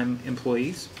 full-time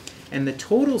employees, and the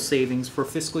total savings for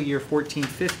fiscal year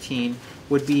 14-15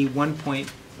 would be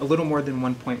a little more than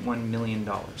 $1.1 million.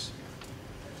 Does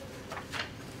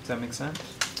that make sense?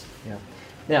 Yeah.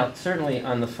 Now, certainly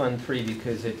on the Fund 3,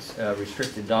 because it's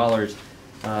restricted dollars,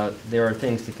 there are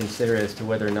things to consider as to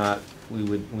whether or not we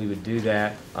would do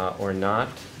that or not.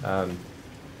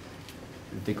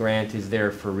 the grant is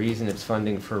there for a reason, it's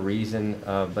funding for a reason,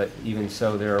 but even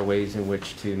so, there are ways in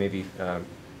which to maybe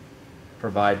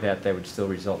provide that would still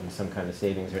result in some kind of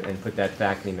savings and put that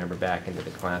faculty member back into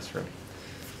the classroom.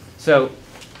 So,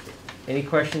 any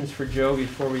questions for Joe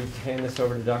before we hand this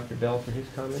over to Dr. Bell for his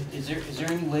comment? Is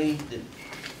there any way that,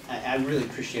 I really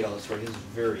appreciate all this work, this is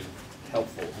very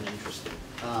helpful and interesting.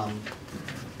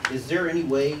 Is there any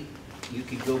way you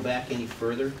could go back any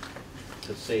further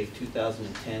to say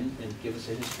 2010 and give us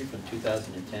a history from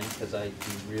 2010? Because I'd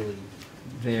be really...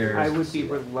 I would be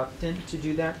reluctant to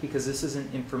do that because this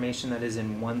isn't information that is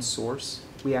in one source.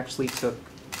 We actually took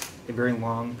a very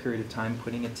long period of time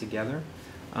putting it together.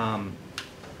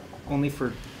 Only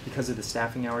because of the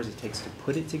staffing hours it takes to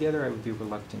put it together, I would be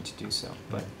reluctant to do so.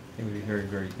 But it would be very,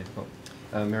 very difficult.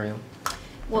 Mariel?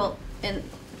 Well, and I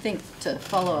think to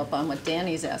follow up on what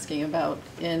Danny's asking about,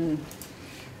 in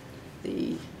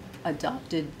the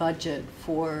adopted budget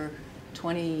for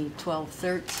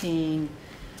 2012-13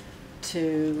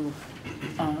 to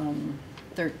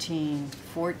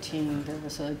 13-14, there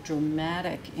was a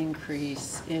dramatic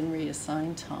increase in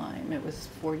reassigned time. It was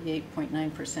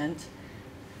 48.9%.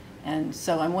 And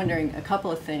so I'm wondering a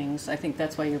couple of things. I think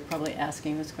that's why you're probably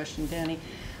asking this question, Danny.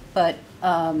 But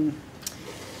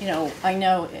you know, I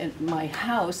know in my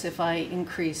house, if I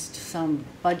increased some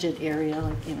budget area,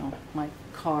 like, you know, my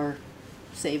car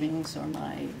savings or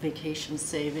my vacation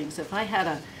savings, if I had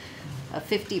a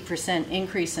 50%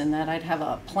 increase in that, I'd have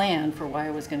a plan for why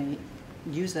I was going to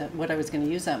use that, what I was going to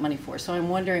use that money for. So I'm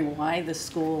wondering why the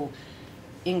school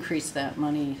increased that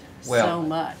money so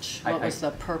much. What was the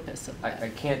purpose of that? I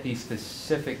can't be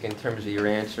specific in terms of your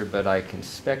answer, but I can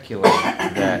speculate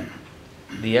that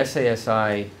the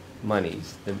SASI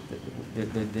monies,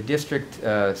 the district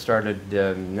started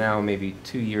now maybe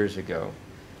 2 years ago,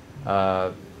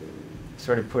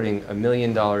 started putting $1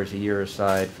 million a year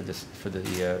aside for this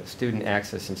the Student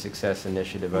Access and Success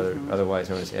Initiative, otherwise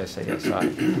known as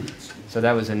SASI. So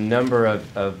that was a number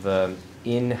of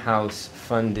in-house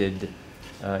funded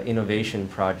innovation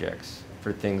projects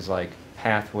for things like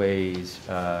pathways,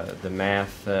 the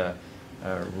math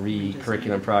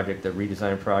curriculum project, the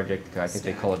redesign project, I think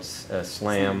they call it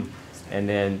SLAM, and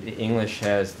then the English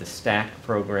has the STACK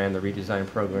program, the redesign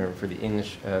program for the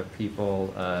English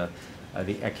people,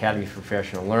 the Academy for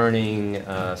Professional Learning,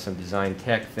 some design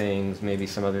tech things, maybe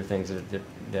some other things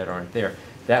that aren't there.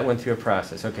 That went through a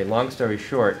process. Okay, long story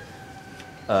short,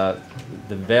 the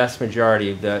vast majority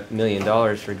of that $1 million,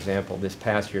 for example, this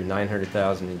past year,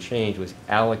 900,000 and change, was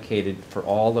allocated for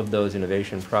all of those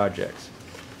innovation projects.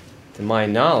 To my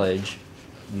knowledge,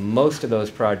 most of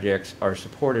those projects are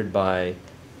supported by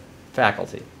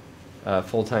faculty,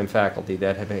 full-time faculty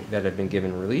that have been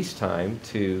given release time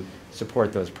to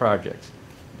support those projects.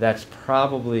 That's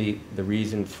probably the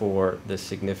reason for the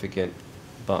significant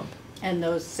bump. And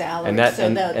those salaries,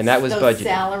 and that was those budgeted.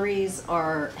 Salaries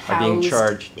are being housed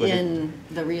charged in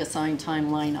the reassigned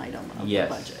time line item of the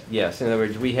budget. Yes. In other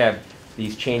words, we have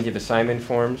these change of assignment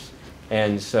forms,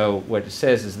 and so what it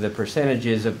says is the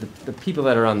percentages of the people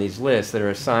that are on these lists that are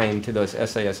assigned to those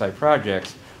SASI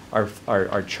projects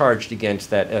are charged against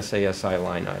that SASI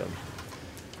line item.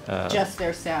 Just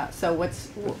their staff. So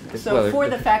for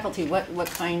the faculty, what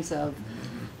kinds of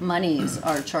monies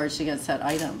are charged against that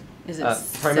item? Is it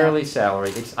primarily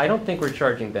salary? I don't think we're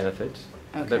charging benefits,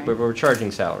 but we're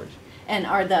charging salaries. And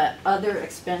are the other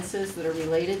expenses that are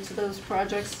related to those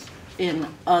projects in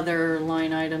other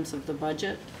line items of the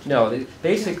budget? No,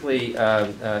 basically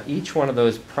each one of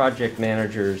those project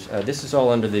managers, this is all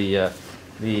under the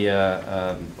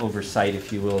oversight,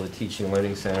 if you will, of the Teaching and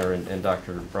Learning Center and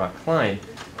Dr. Brac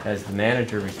as the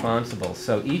manager responsible.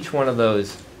 So each one of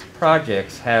those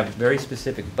projects have very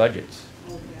specific budgets.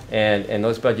 And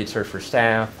those budgets are for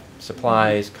staff,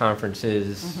 supplies,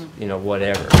 conferences, you know,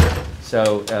 whatever.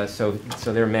 So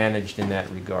they're managed in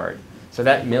that regard. So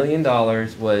that $1 million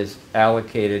was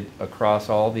allocated across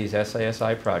all these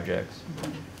SASI projects,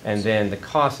 and then the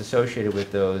costs associated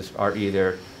with those are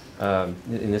either,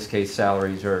 in this case,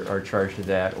 salaries are charged to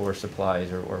that, or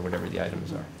supplies, or whatever the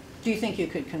items are. Do you think you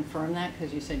could confirm that?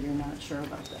 Because you said you're not sure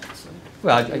about that. So.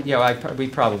 Well, we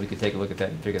probably could take a look at that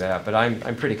and figure that out, but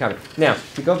I'm pretty confident. Now,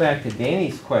 to go back to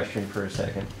Danny's question for a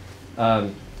second,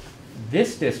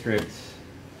 this district,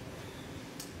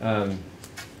 I've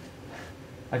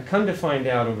come to find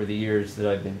out over the years that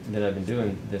I've been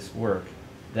doing this work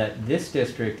that this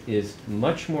district is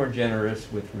much more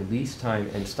generous with release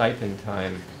time and stipend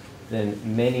time than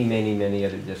many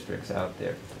other districts out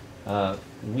there.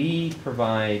 We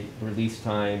provide release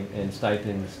time and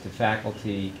stipends to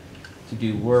faculty to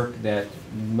do work that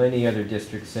many other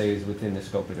districts say is within the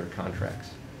scope of their contracts.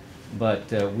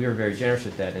 but we were very generous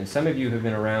with that. And some of you who have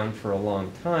been around for a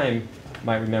long time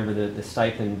might remember the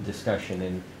stipend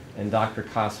discussion, and Dr.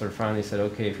 Kostler finally said,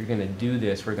 okay, if you're going to do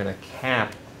this, we're going to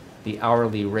cap the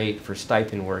hourly rate for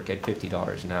stipend work at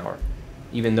 $50 an hour,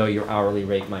 even though your hourly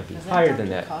rate might be higher than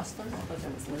that. Was that Dr. Kostler? I thought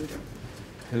that was later.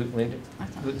 Who, Linda? I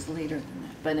thought it was later than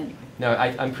that, but anyway. No,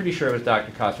 I'm pretty sure it was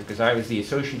Dr. Kostler, because I was the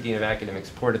Associate Dean of Academic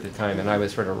Support at the time, and I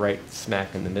was sort of right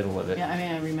smack in the middle of it. Yeah, I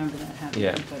mean, I remember that happening,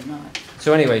 Yeah. but not.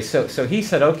 So anyway, so he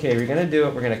said, okay, we're going to do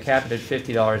it. We're going to cap it at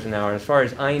 $50 an hour. As far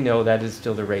as I know, that is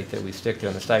still the rate that we stick to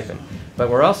on the stipend. But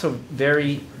we're also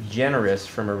very generous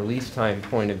from a release time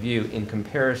point of view in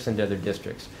comparison to other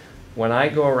districts. When I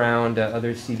go around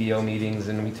other CBO meetings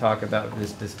and we talk about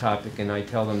this topic, and I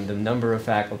tell them the number of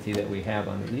faculty that we have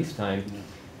on release time,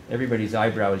 everybody's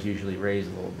eyebrows usually raise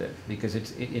a little bit, because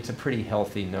it's a pretty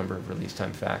healthy number of release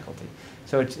time faculty.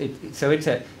 So it's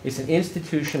an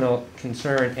institutional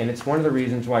concern, and it's one of the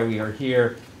reasons why we are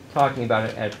here talking about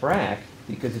it at Brac,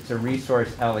 because it's a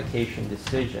resource allocation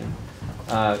decision,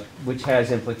 which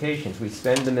has implications. We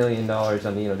spend $1 million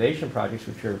on the innovation projects,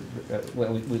 which are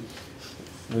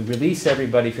we release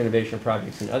everybody for innovation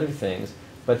projects and other things,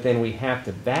 but then we have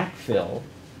to backfill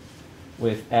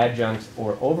with adjuncts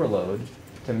or overload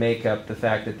to make up the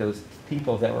fact that those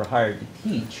people that were hired to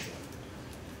teach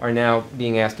are now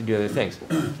being asked to do other things.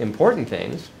 Important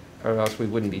things, or else we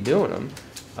wouldn't be doing them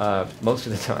most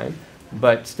of the time,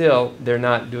 but still they're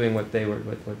not doing what they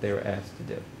were asked to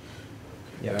do.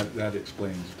 Yeah, that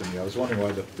explains to me. I was wondering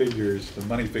why the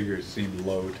money figures seemed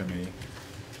low to me.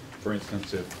 For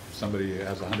instance, if somebody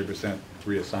has 100%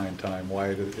 reassigned time, why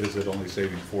is it only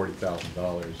saving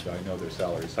 $40,000? I know their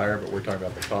salary is higher, but we're talking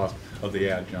about the cost of the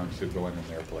adjuncts who go in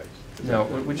their place. No,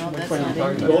 which one are you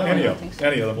talking about? Well, any of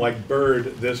them. Like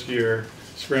Bird this year,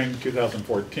 spring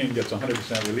 2014, gets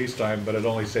 100% release time, but it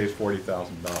only saves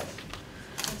 $40,000.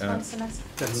 One semester.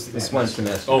 It's one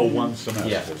semester. Oh, one semester.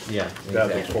 Yeah, That's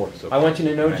exactly. of course. I want you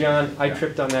to know, John, I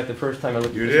tripped on that the first time I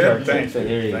looked You at the did? chart. Thank So you.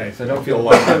 there you go. Thank So you. don't feel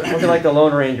like the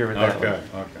Lone Ranger with that one.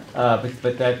 Okay.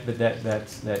 But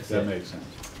that's That it. makes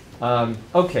sense.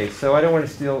 Okay, so I don't want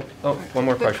to steal. Oh, one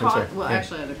more question. Sorry. Well, Yeah.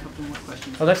 actually, I had a couple more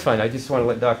questions. Oh, that's fine. I just want to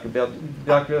let Dr. Bell.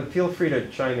 Dr. Bell, feel free to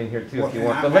chime in here too if you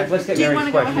want. But let's get Do you Mary's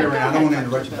wanna go question. ahead? I don't want to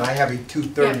interrupt you, but I have a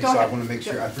 2:30, Yeah, go so I ahead. want to make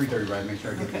sure, 3:30, right, make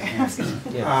sure I get this answer.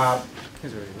 Yeah.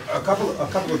 A couple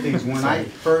of things. When I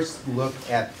first looked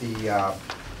at the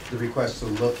request to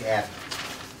look at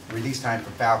release time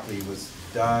for faculty was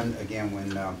done again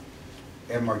when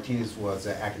Ed Martinez was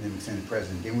academic senate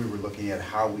president. Then we were looking at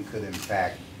how we could in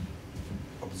fact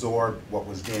absorb what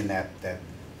was then that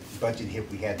budget hit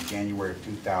we had in January of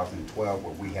 2012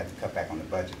 where we had to cut back on the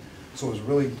budget. So it was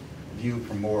really viewed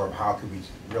from more of how could we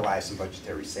realize some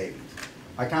budgetary savings.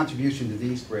 My contribution to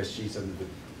these spreadsheets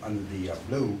under the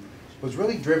blue was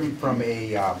really driven from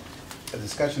a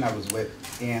discussion I was with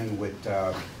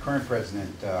current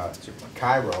President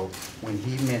Cairo when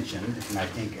he mentioned, and I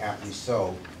think aptly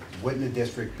so, wouldn't the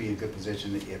district be in a good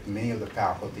position if many of the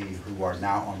faculty who are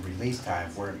now on release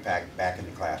time were in fact back in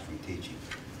the classroom teaching?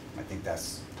 I think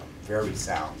that's a very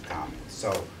sound comment.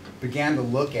 So began to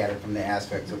look at it from the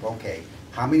aspects of, okay,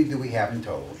 how many do we have in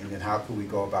total? And then how could we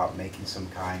go about making some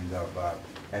kind of,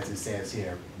 as it says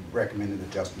here, recommended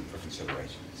adjustment for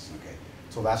considerations, okay?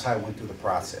 So that's how I went through the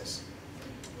process.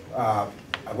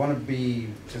 I want to be,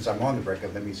 since I'm on the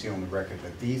record, let me see on the record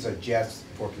that these are just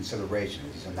for consideration.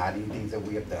 These are not anything that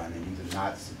we have done, and these are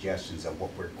not suggestions of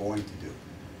what we're going to do.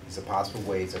 These are possible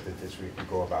ways that the district can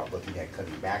go about looking at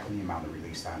cutting back on the amount of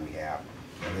release time we have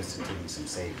and instituting some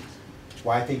savings.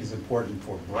 Why I think is important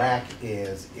for Brac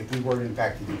is if we were in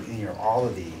fact to do any or all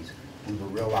of these, we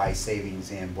would realize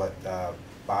savings in what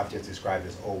Bob just described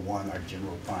as 01 or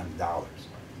general fund dollars.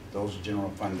 Those are general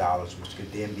fund dollars which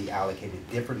could then be allocated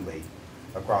differently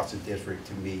across the district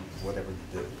to meet whatever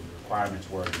the requirements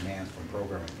were, demands from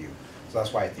program review. So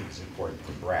that's why I think it's important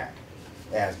for Brac.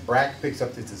 As Brac picks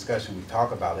up this discussion, we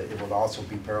talk about it, it will also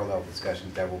be parallel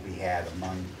discussions that will be had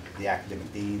among the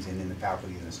academic deans and then the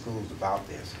faculty in the schools about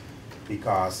this.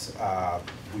 Because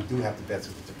we do have to vet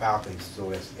with the faculty,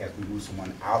 so as we move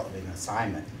someone out of an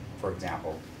assignment, for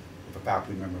example, if a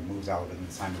faculty member moves out of an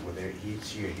assignment where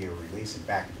she or he are releasing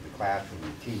back into the classroom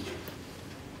and teaching,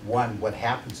 one, what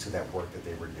happens to that work that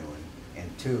they were doing?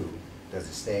 And two, does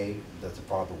it stay? Does it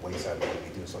fall to the wayside of what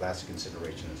we do? So that's a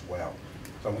consideration as well.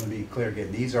 So I'm going to be clear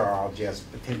again, these are all just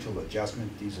potential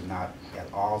adjustments. These are not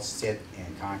at all set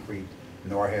in concrete,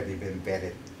 nor have they been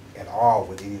vetted at all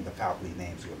with any of the faculty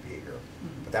names who appear here.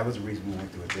 But that was the reason we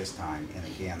went through it this time. And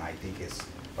again, I think it's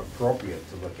appropriate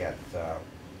to look at the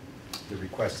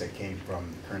requests that came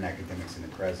from the current academics and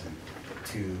the president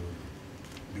to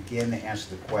begin to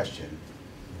answer the questions.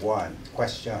 One,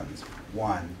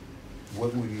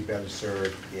 wouldn't we be better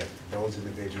served if those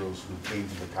individuals who came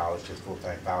to the college as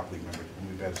full-time faculty members,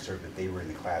 wouldn't we be better served if they were in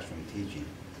the classroom teaching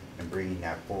and bringing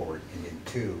that forward? And then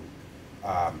two,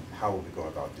 how would we go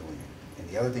about doing it? And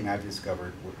the other thing I've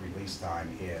discovered with release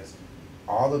time is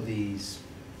all of these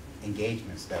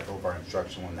engagements that both our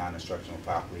instructional and non-instructional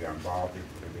faculty are involved in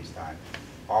for release time,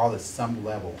 all at some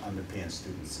level underpin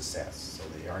student success. So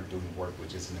they aren't doing work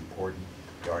which isn't important,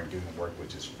 they aren't doing work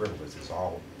which is frivolous. It's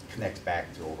all connects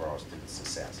back to overall student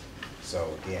success.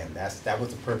 So again, that was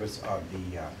the purpose of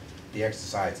the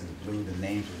exercise in blue. The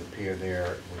names would appear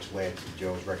there, which led to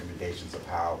Joe's recommendations of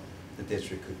how the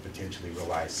district could potentially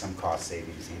realize some cost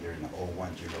savings either in the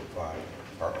 01 General Fund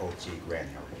or OG grant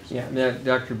areas. Yeah, now,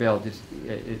 Dr. Bell,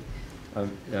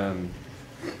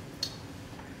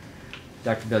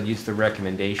 Dr. Bell used the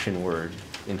recommendation word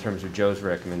in terms of Joe's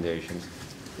recommendations.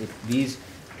 These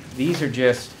are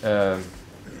just,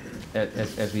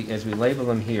 as we label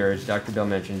them here, as Dr. Bell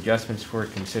mentioned, adjustments for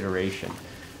consideration.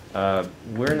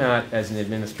 We're not, as an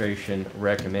administration,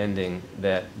 recommending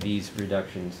that these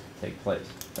reductions take place.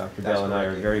 Dr. Bell and I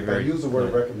are very, very... If I use the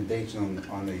word recommendation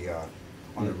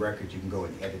on the record, you can go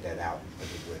and edit that out and put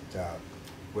it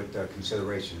with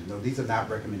consideration. No, these are not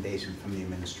recommendations from the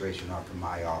administration or from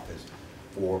my office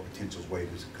for potential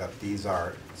waivers to cut. These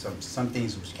are some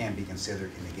things which can be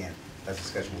considered, and again, that's a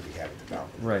discussion we'll be having about.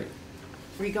 Right.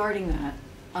 Regarding that,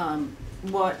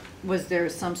 what was there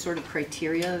some sort of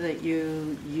criteria that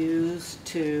you used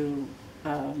to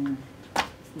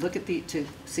look at to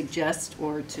suggest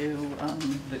or to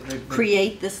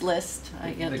create this list?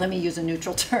 Let me use a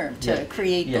neutral term, to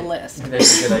create the list.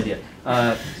 That's a good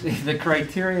idea. The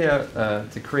criteria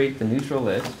to create the neutral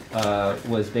list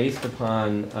was based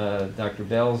upon Dr.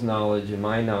 Bell's knowledge and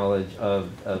my knowledge of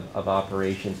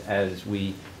operations as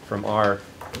we, from our,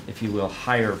 if you will,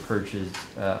 higher purchase,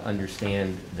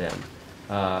 understand them.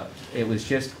 It was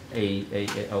just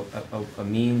a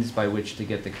means by which to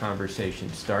get the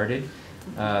conversation started.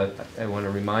 I want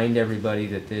to remind everybody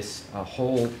that this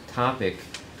whole topic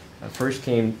first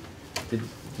began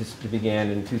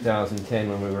in 2010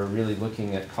 when we were really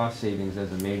looking at cost savings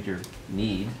as a major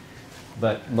need.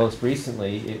 But most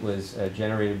recently, it was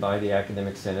generated by the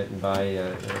Academic Senate and by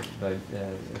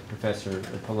Professor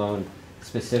Pallone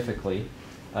specifically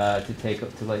to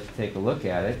take a look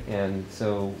at it. And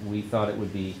so we thought it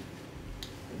would be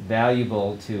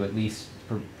valuable to at least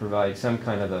provide some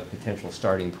kind of a potential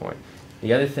starting point.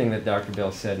 The other thing that Dr.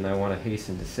 Bell said, and I want to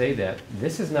hasten to say that,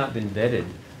 this has not been vetted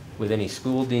with any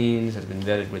school deans, has been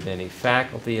vetted with any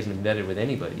faculty, hasn't been vetted with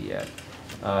anybody yet.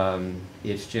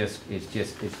 It's just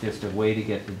a way to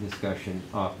get the discussion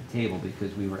off the table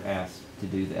because we were asked to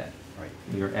do that. Right.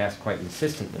 We were asked quite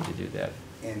insistently to do that.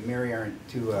 And Mary Aaron,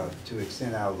 to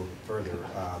extend out a little further,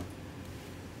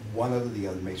 one of the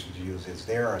other measures to use is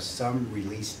there are some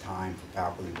release time for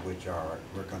faculty which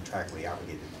we're contractually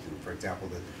obligated to do. For example,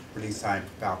 the release time for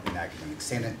faculty in Academic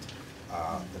Senate,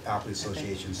 the Faculty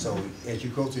Association. So as you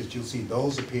go through this, you'll see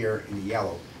those appear in the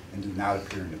yellow and do not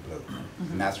appear in the blue.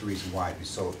 And that's the reason why.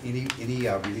 So any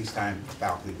release time for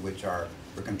faculty which we're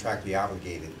contractually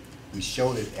obligated, we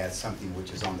showed it as something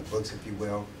which is on the books, if you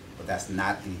will, but that's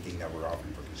not anything that we're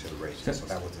offering for consideration. So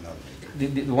that was another thing.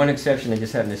 The one exception I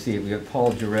just happened to see, we have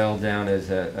Paul Jarrell down as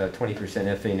a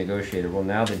 20% FA negotiator. Well,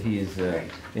 now that he is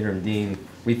interim dean,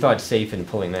 we thought safe in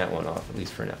pulling that one off, at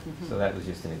least for now. So that was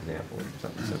just an example of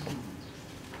something simple.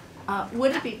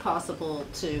 Would it be possible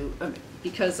to,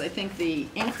 because I think the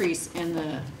increase in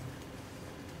the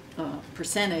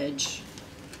percentage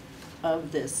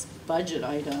of this budget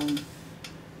item,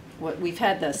 we've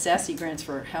had the SASE grants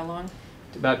for how long?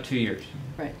 About 2 years.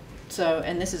 Right. So,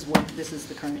 and this is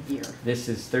the current year. This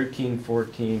is 13,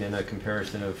 14, and a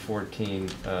comparison of 14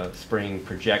 spring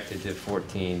projected to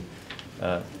 14,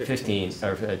 15,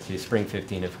 or to spring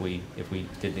 15 if we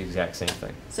did the exact same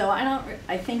thing. So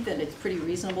I think that it's pretty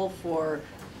reasonable for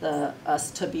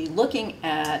us to be looking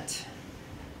at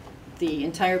the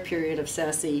entire period of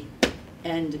SASE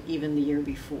and even the year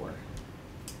before.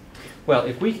 Well,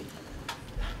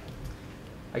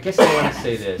 I guess I want to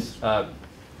say this.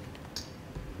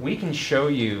 We can show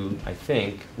you, I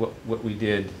think, what we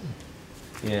did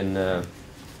in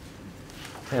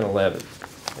 10-11.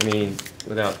 I mean,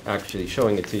 without actually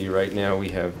showing it to you right now, we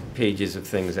have pages of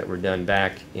things that were done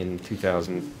back in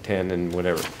 2010 and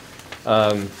whatever.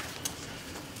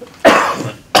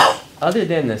 Other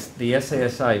than this, the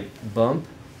SASI bump,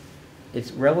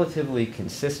 it's relatively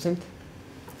consistent.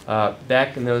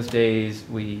 Back in those days,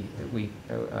 we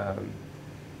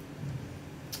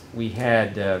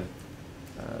had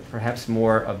perhaps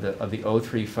more of the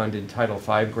 '03 funded Title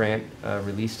V grant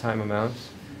release time amounts.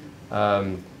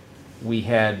 We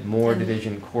had more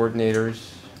division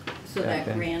coordinators. So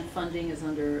that grant funding is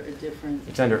under a different.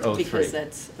 It's under '03. Because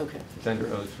that's, okay. It's under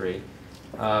 '03.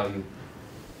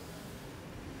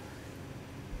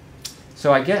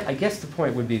 So I guess the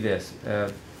point would be this.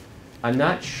 I'm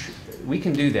not we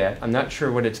can do that. I'm not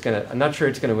sure what it's gonna, I'm not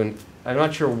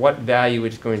sure what value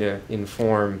it's going to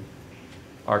inform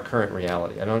our current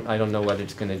reality. I don't know what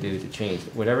it's gonna do to change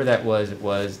it. Whatever that was, it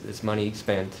was, it's money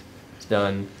spent, it's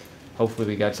done. Hopefully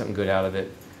we got something good out of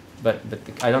it. But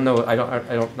I don't know,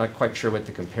 not quite sure what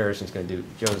the comparison's gonna do.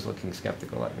 Joe's looking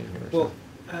skeptical at me here. Well,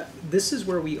 this is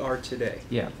where we are today.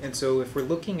 Yeah. And so if we're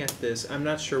looking at this, I'm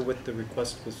not sure what the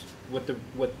request was, what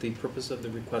the purpose of the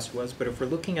request was, but if we're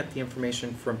looking at the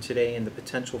information from today and the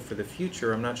potential for the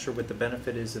future, I'm not sure what the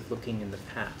benefit is of looking in the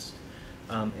past.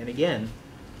 And again,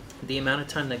 the amount of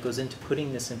time that goes into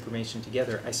putting this information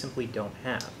together, I simply don't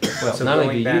have. Well, so not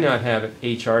only do you not have it,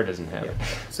 HR doesn't have it.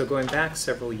 So going back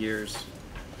several years,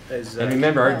 as and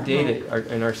remember, our data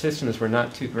and our systems were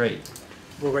not too great.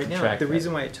 Well, right now, the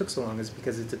reason why it took so long is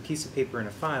because it's a piece of paper in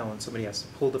a file, and somebody has to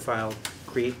pull the file,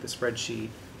 create the spreadsheet,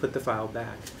 put the file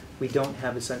back. We don't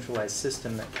have a centralized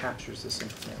system that captures this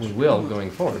information. We will going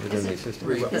forward within the system.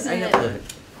 We will. Isn't I it? have a-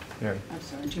 Mary. I'm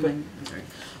sorry. Do you mind? I'm sorry.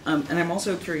 And I'm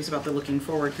also curious about the looking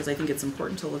forward, because I think it's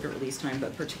important to look at release time,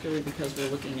 but particularly because we're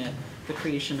looking at the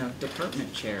creation of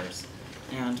department chairs.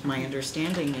 And my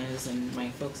understanding is, and my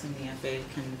folks in the FA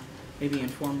can maybe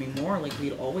inform me more, like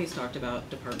we'd always talked about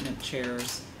department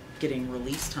chairs getting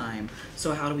release time.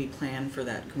 So how do we plan for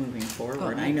that moving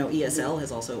forward? I know ESL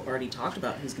has also already talked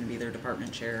about who's going to be their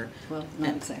department chair. Well,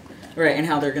 not exactly that. Right, and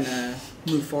how they're going to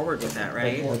move forward with that,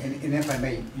 right? Well, and if I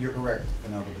may, you're correct,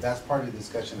 Vanilla, but that's part of the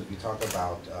discussion as we talk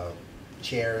about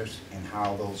chairs and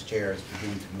how those chairs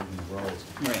begin to move in the roles.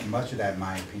 Right. Much of that, in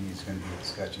my opinion, is going to be a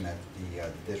discussion that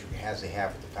the district has to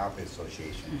have with the Faculty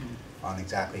Association on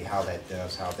exactly how that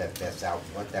does, how that vests out,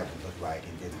 what that would look like,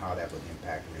 and then how that would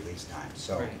impact release time.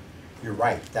 So you're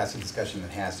right, that's a discussion that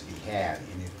has to be had,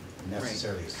 and it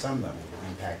necessarily at some level will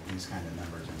impact these kind of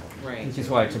numbers. And Which is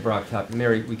why it's a Brac topic.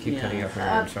 Mary, we keep cutting up Mary,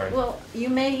 I'm sorry. Well, you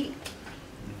may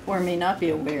or may not be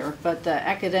aware, but the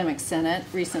Academic Senate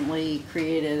recently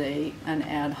created an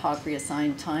ad hoc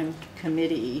reassigned time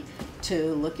committee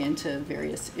to look into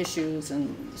various issues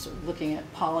and sort of looking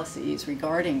at policies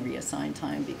regarding reassigned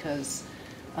time, because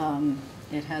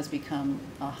it has become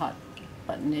a hot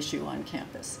button issue on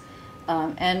campus.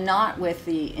 And not with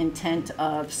the intent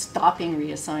of stopping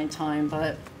reassigned time,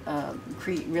 but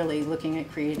really looking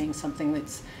at creating something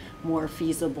that's more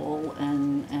feasible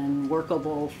and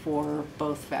workable for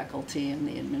both faculty and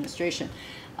the administration.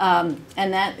 And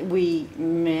that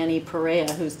Manny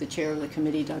Perea, who's the chair of the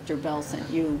committee, Dr. Bell, sent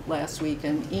you last week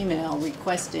an email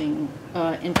requesting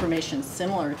information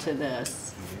similar to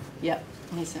this. Yep.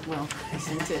 He said, well, I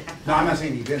sent it. No, I'm not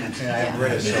saying you didn't. I'm saying I haven't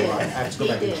read it, so I have to go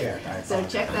back and check. So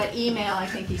check that email. I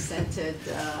think he sent it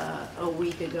a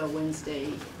week ago,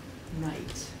 Wednesday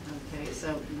night. Okay, so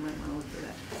you might want to look for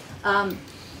that.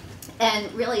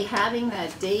 And really having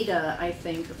that data, I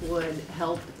think, would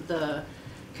help the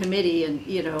committee, and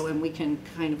and we can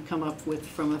kind of come up with,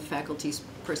 from a faculty's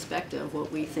perspective,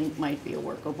 what we think might be a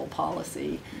workable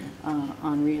policy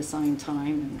on reassigned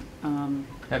time.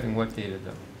 Having what data,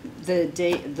 though? The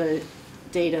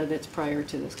data that's prior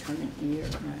to this current year,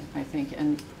 I think,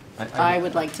 and I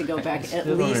would like to go back at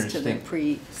least to the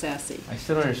pre-SASE. I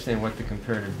still don't understand what the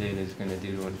comparative data is going to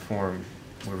do to inform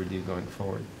where we do going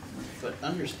forward. But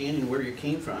understanding where you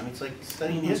came from, I mean, it's like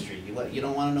studying history. You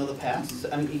don't want to know the past.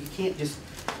 I mean, you can't just,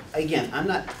 again, I'm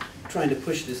not trying to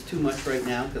push this too much right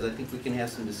now, because I think we can have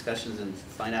some discussions and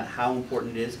find out how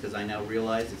important it is, because I now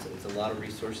realize it's a lot of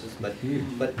resources.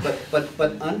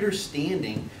 But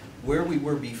understanding where we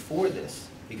were before this,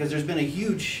 because there's been a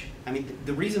huge, I mean,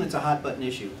 the reason it's a hot button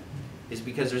issue is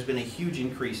because there's been a huge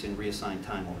increase in reassigned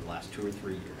time over the last 2 or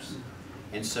 3 years.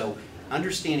 And so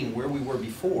understanding where we were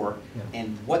before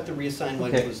and what the reassigned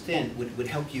was then would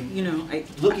help you,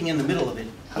 looking in the middle of it.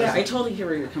 Yeah, I totally hear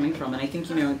where you're coming from, and I think,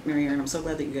 Mary Erin, I'm so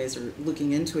glad that you guys are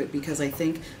looking into it, because I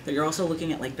think that you're also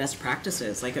looking at like best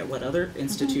practices, like at what other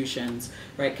institutions,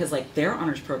 right? Because like their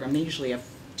honors program, they usually have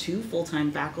 2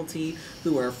 full-time faculty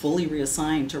who are fully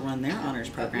reassigned to run their honors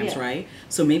programs, right?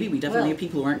 So maybe we definitely have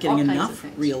people who aren't getting enough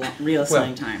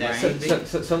reassigned time, right?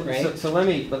 So let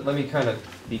me kind of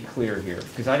be clear here,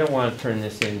 because I don't want to turn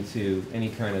this into any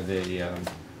kind of a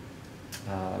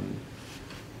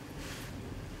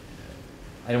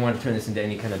I don't want to turn this into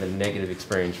any kind of a negative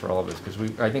experience for all of us,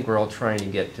 because I think we're all trying to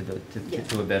get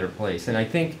to a better place. And I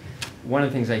think one of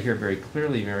the things I hear very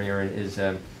clearly, Mary Erin, is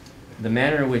the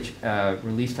manner in which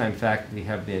release time faculty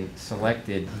have been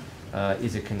selected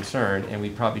is a concern, and we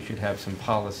probably should have some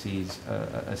policies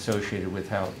associated with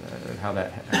how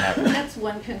that happens. That's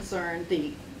one concern.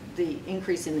 The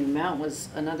increase in the amount was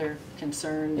another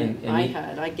concern that And I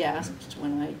had. I gasped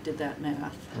when I did that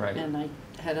math. Right. And I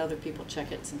had other people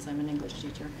check it since I'm an English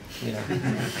teacher. Yeah.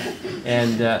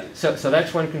 And so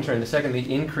that's one concern. The second,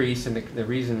 the increase, and the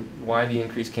reason why the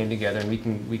increase came together, and we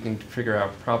can figure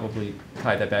out, probably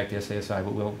tie that back to SASI,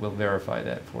 but we'll verify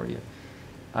that for you.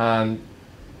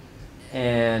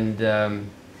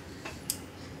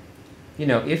 You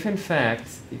know, if in fact,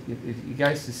 if you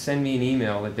guys just send me an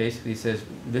email that basically says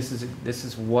this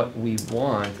is what we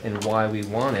want and why we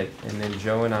want it, and then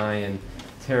Joe and I and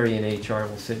Terry and HR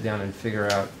will sit down and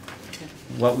figure out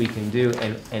what we can do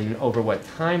and over what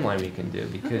timeline we can do,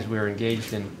 because we're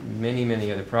engaged in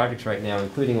many other projects right now,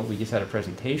 including what we just had a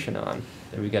presentation on,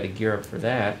 that we've got to gear up for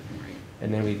that.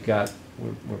 And then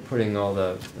we're putting all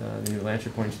the new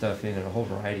Lancer Point stuff in and a whole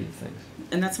variety of things.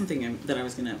 And that's something that I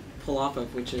was going to pull off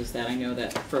of, which is that I know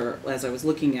that as I was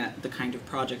looking at the kind of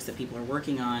projects that people are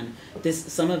working on,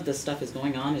 some of the stuff is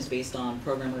going on is based on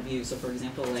program review. So for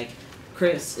example, like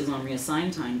Chris is on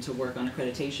reassigned time to work on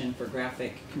accreditation for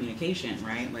graphic communication,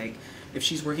 right? Like if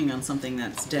she's working on something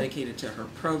that's dedicated to her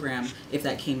program, if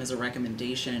that came as a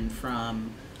recommendation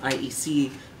from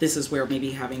IEC, this is where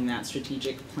maybe having that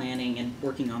strategic planning and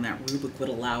working on that rubric would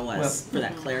allow us for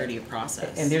that clarity of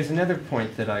process. And there's another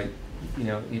point that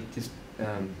it just,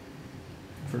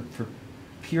 for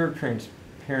pure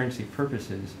transparency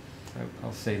purposes,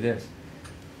 I'll say this.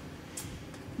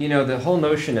 You know, the whole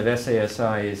notion of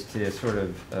SASI is to sort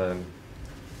of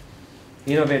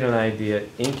innovate an idea,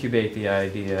 incubate the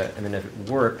idea, and then if it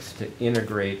works, to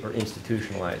integrate or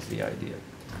institutionalize the idea.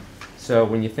 So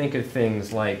when you think of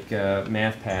things like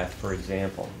MathPath, for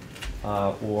example,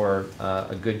 or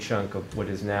a good chunk of what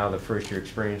is now the first-year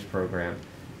experience program,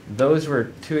 those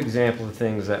were two examples of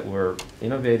things that were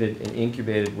innovated and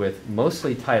incubated with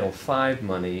mostly Title V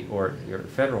money or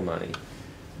federal money.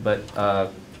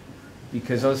 But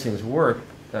because those things work,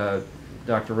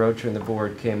 Dr. Rocha and the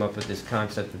board came up with this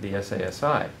concept of the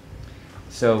SASI.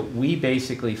 So we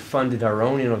basically funded our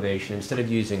own innovation. Instead of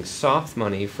using soft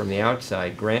money from the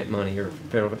outside, grant money or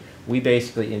federal, we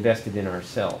basically invested in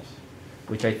ourselves,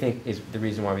 which I think is the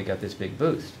reason why we got this big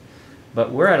boost.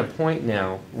 But we're at a point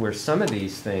now where some of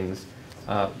these things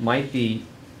might be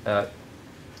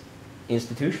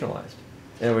institutionalized.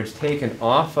 In other words, taken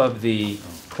off of the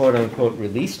quote-unquote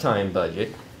release time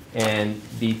budget and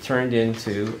be turned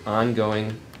into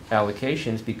ongoing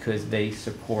allocations because they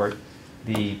support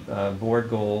the board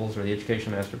goals or the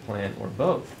education master plan or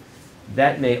both.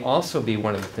 That may also be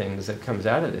one of the things that comes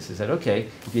out of this, is that, okay,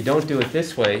 if you don't do it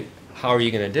this way, how are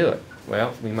you going to do it?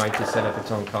 Well, we might just set up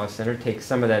its own cost center, take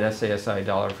some of that SASI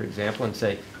dollar, for example, and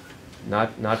say,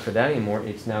 not for that anymore,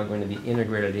 it's now going to be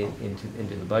integrated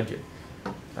into the budget.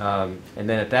 And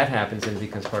then if that happens, then it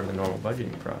becomes part of the normal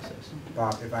budgeting process.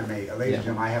 Bob, if I may, ladies and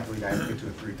gentlemen, I have to leave. I have to get to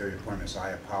a 3:30 appointment, so I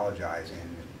apologize.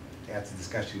 And as the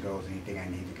discussion goes, anything I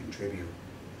need to contribute,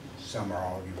 some or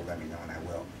all of you will let me know, and I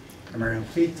will. And Marion,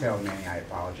 please tell Manny I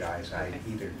apologize. I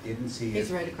either didn't see it.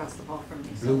 He's right across the hall from me.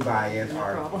 Blew by it, no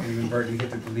or problem. inadvertently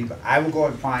hit the delete button. I will go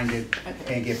and find it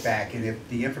and get back. And if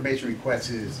the information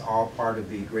requested is all part of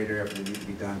the greater effort that needs to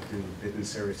be done through business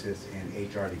services and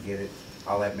HR to get it,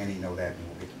 I'll let Manny know that, and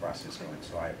we'll get the process going.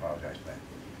 So I apologize for that.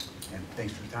 And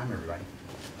thanks for the time, everybody.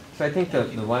 So I think the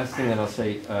last thing that I'll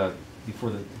say before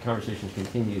the conversation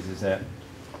continues is that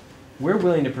we're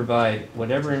willing to provide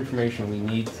whatever information we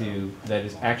need to that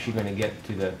is actually going to get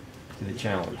to the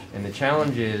challenge. And the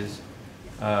challenge is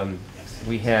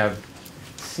we have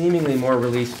seemingly more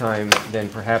release time than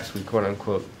perhaps we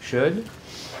quote-unquote should.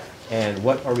 And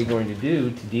what are we going to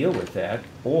do to deal with that?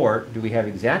 Or do we have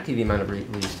exactly the amount of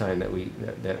release time that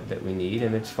we need,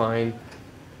 and it's fine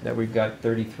that we've got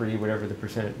 33, whatever the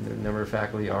number of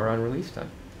faculty are on release time.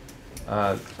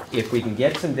 If we can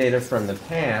get some data from the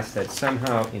past that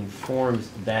somehow informs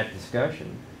that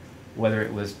discussion, whether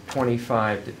it was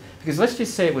 25, because let's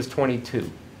just say it was 22,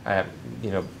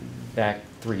 back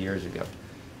 3 years ago,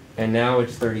 and now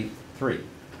it's 33,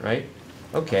 right?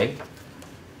 Okay,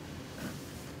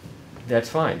 that's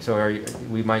fine. So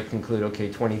we might conclude,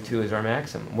 okay, 22 is our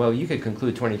maximum. Well, you could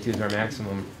conclude 22 is our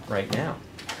maximum right now.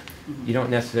 You don't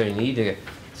necessarily need to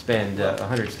spend spend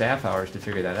 100 staff hours to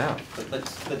figure that out.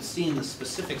 But seeing the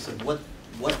specifics of what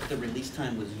the release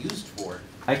time was used for.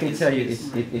 I can tell you,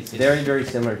 it's very, very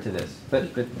similar to this,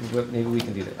 but maybe we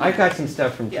can do that. I've got some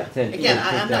stuff from 10. Again,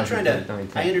 I'm not trying to, 9,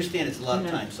 10. I understand it's a lot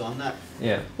of time, so I'm not.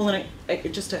 Yeah. Well, and I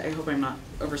hope I'm not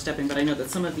overstepping, but I know that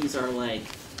some of these are like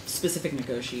specific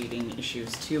negotiating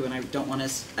issues too, and I want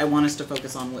us to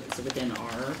focus on what's within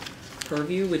our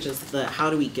purview, which is how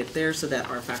do we get there so that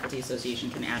our faculty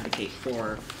association can advocate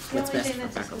for what's best for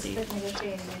faculty. The only thing that's a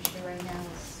specific negotiating issue right now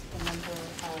is the number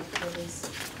of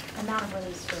release, amount of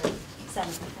release for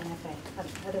 7th NFA.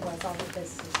 Otherwise, all of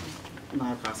this is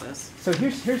not a process. So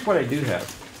here's what I do have.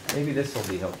 Maybe this will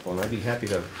be helpful, and I'd be happy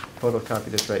to photocopy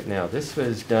this right now. This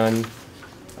was done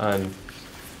on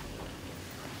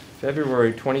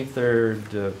February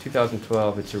 23rd,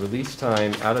 2012. It's a release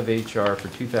time out of HR for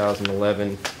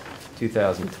 2011,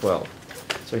 2012.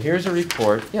 So here's a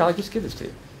report. Yeah, I'll just give this to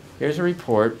you. Here's a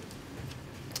report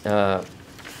that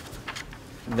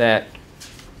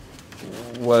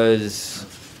was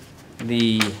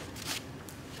I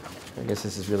guess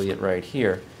this is really it right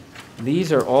here.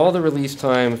 These are all the release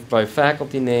times by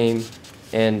faculty name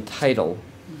and title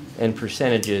and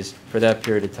percentages for that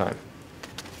period of time.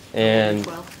 And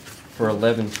for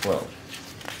 11-12.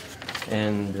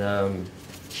 And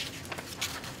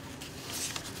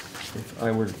if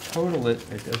I were to total it,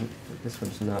 it doesn't, this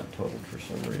one's not totaled for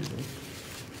some reason.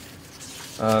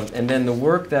 And then the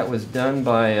work that was done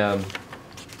by,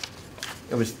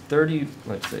 it was 30,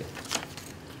 let's see.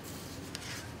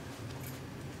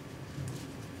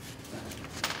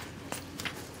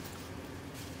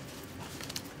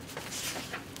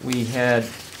 We had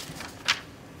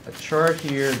a chart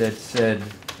here that said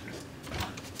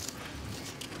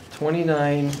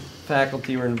 29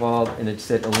 faculty were involved, and it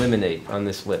said eliminate on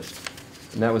this list.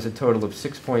 And that was a total of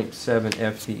 6.7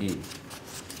 FTE.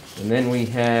 And then we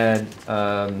had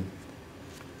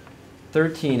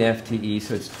 13 FTE,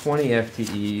 so it's 20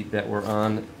 FTE that were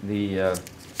on the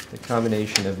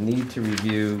combination of need to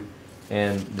review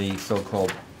and the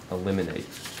so-called eliminate.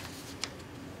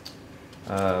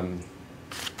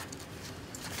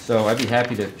 So I'd be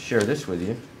happy to share this with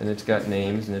you, and it's got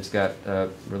names, and it's got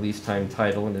release time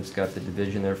title, and it's got the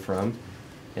division they're from,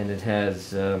 and it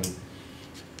has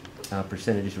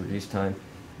percentages of release time.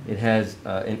 It has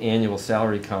an annual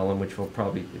salary column, which will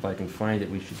probably, if I can find it,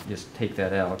 we should just take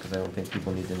that out, because I don't think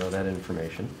people need to know that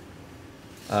information.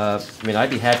 I mean, I'd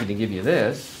be happy to give you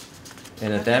this,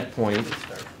 and at that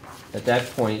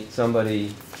point,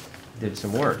 somebody did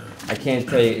some work. I can't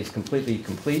tell you it's completely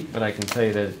complete, but I can tell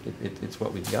you that it's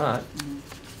what we've got.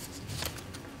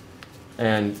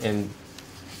 And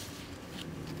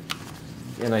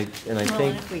I think.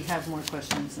 And if we have more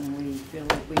questions and we feel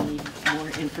like we need more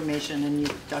information,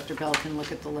 and Dr. Bell can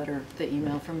look at the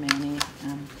email from Manny,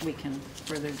 we can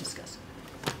further discuss.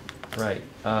 Right.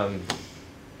 I'm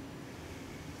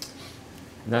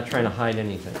not trying to hide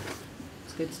anything.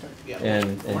 It's a good start. Yeah,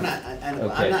 and we're not,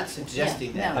 I'm not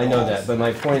suggesting that. I know that, but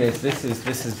my point is, this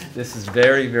is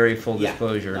very, very full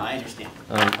disclosure. No, I understand.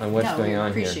 On what's going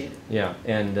on here. Appreciate it. Yeah,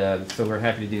 and so we're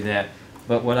happy to do that.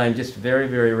 But what I'm just very,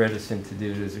 very reticent to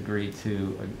do is agree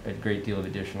to a great deal of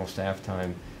additional staff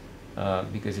time,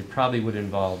 because it probably would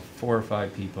involve 4 or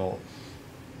 5 people,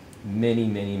 many,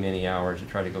 many, many hours to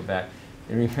try to go back.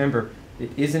 And remember,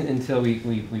 it isn't until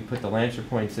we put the Lancer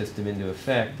point system into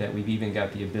effect that we've even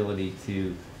got the ability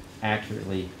to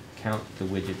accurately count the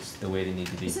widgets the way they need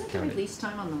to be Isn't counted. the release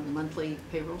time on the monthly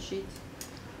payroll sheets?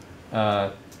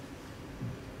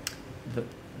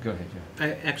 Go ahead,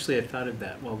 Joe. I thought of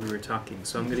that while we were talking,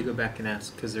 so I'm going to go back and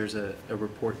ask, because there's a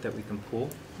report that we can pull,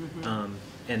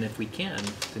 and if we can,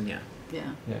 then yeah.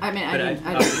 Yeah. Yeah. I mean, But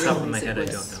I off the top of my didn't head, I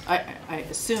realize don't it know. was, I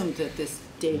assumed that this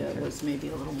data was maybe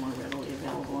a little more readily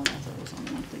available, and I thought it was on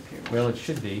the monthly payroll. Well, it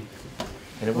should be,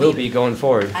 and it will be going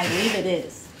forward. I believe it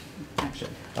is,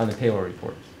 actually. On the payroll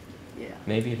reports. Yeah.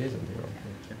 Maybe it is on the payroll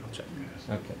report. I'll check.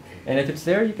 Okay. And if it's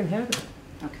there, you can have it.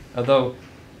 Okay. Although,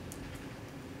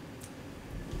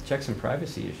 check some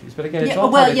privacy issues. But again, it's Yeah,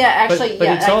 all well, public- yeah, actually, but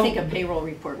yeah, it's all- I think a payroll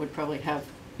report would probably have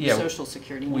Yeah, social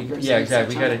security we, numbers. yeah, and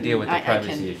exactly. such We got on to it. deal with the I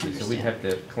privacy can issues, so we'd have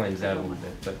understand. to cleanse that a little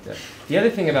bit. But the other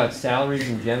thing about salaries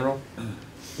in general,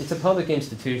 it's a public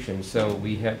institution, so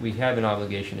we have an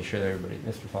obligation to share everybody.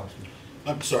 Mr. Foster.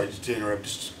 I'm sorry to interrupt,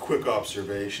 just a quick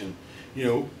observation. You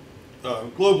know,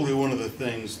 globally, one of the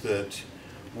things that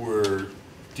we're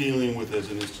dealing with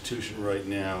as an institution right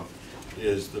now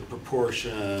is the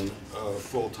proportion of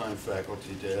full-time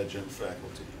faculty to adjunct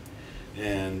faculty.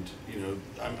 And, you know,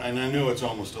 and I know it's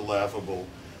almost a laughable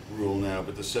rule now,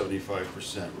 but the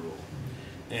 75% rule.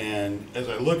 And as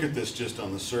I look at this just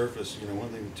on the surface, you know, one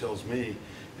thing it tells me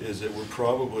is that we're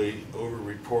probably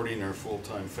over-reporting our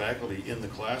full-time faculty in the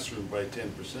classroom by 10%.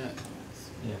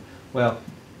 Yeah. Well,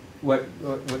 what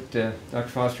Dr.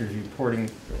 Foster is reporting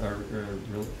or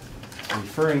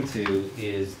referring to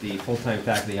is the full-time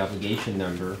faculty obligation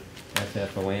number,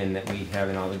 FFON, that we have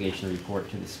an obligation to report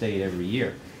to the state every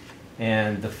year.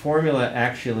 And the formula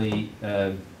actually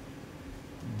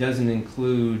doesn't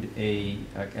include a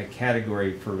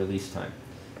category for release time.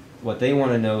 What they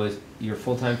want to know is your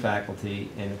full-time faculty,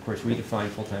 and of course we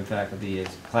define full-time faculty as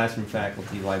classroom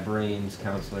faculty, librarians,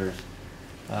 counselors,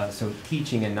 so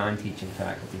teaching and non-teaching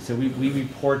faculty. So we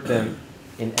report them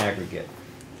in aggregate.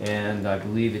 And I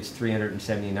believe it's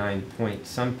 379 point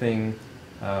something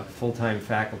full-time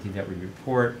faculty that we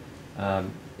report.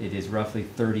 It is roughly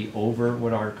 30 over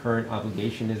what our current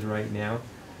obligation is right now.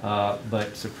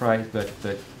 But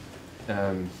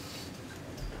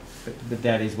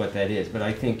that is what that is. But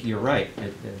I think you're right.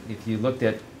 If you looked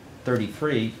at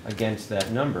 33 against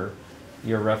that number,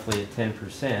 you're roughly at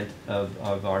 10%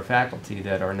 of our faculty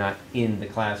that are not in the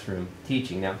classroom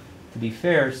teaching. Now, to be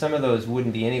fair, some of those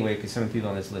wouldn't be anyway because some people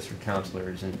on this list are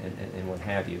counselors and what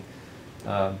have you.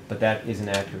 But that is an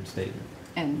accurate statement.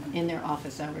 And in their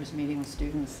office hours, meeting with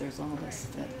students, there's all this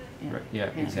that, Right, yeah,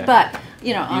 exactly. But,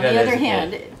 on the other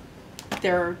hand,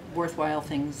 there are worthwhile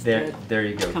things there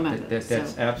you go. come out of it.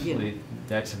 That's So, absolutely,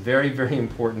 that's a very, very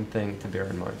important thing to bear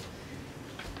in mind.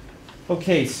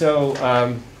 Okay, so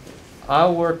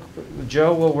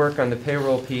Joe will work on the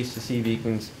payroll piece to see if he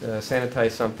can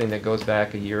sanitize something that goes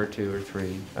back a year or two or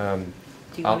three.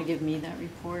 Do you want to give me that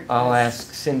report? I'll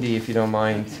ask Cindy if you don't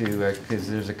mind to, because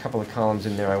there's a couple of columns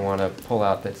in there I want to pull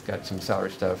out that's got some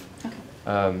salary stuff.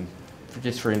 Okay.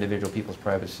 Just for individual people's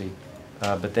privacy.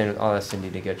 But then I'll ask Cindy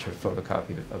to get you a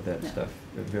photocopy of that stuff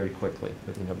very quickly,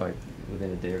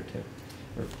 within a day or two,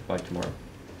 or by tomorrow.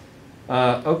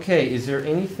 Okay, is there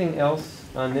anything else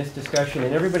on this discussion?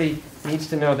 And everybody needs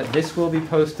to know that this will be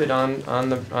posted on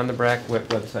the Brac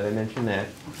website. I mentioned that,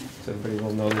 so everybody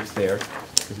will know it's there,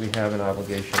 because we have an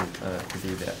obligation to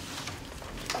do that.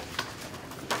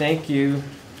 Thank you.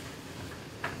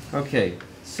 Okay,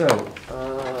 so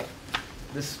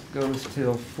this goes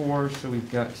till 4, so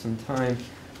we've got some time.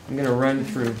 I'm going to run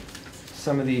through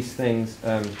some of these things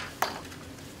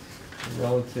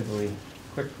relatively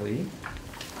quickly.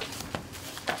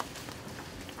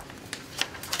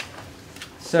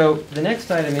 So the next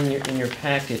item in your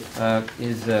packet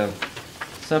is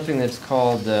something that's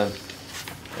called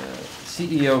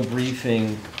CEO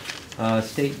briefing,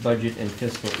 state budget and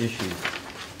fiscal issues.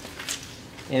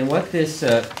 And what this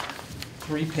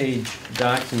 3-page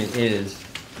document is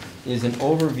an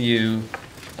overview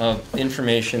of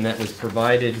information that was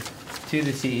provided to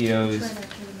the CEOs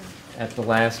at the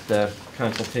last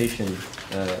consultation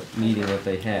meeting that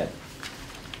they had.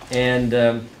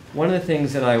 And one of the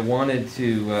things that I wanted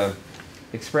to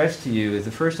express to you is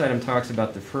the first item talks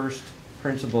about the first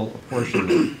principal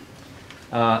apportionment.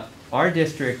 Our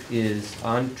district is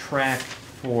on track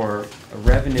for a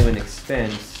revenue and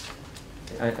expense.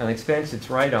 On expense, it's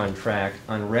right on track.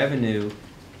 On revenue,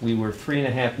 we were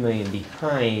 $3.5 million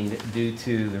behind due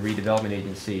to the redevelopment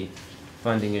agency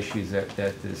funding issues that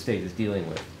the state is dealing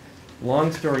with.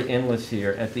 Long story endless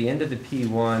here. At the end of the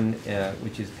P1,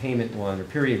 which is payment 1 or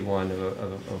period 1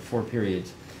 of 4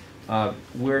 periods,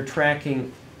 we're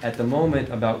tracking at the moment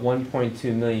about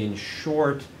 1.2 million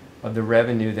short of the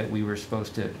revenue that we were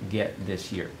supposed to get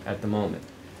this year at the moment.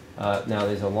 Now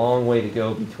there's a long way to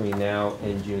go between now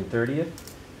and June 30th.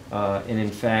 And in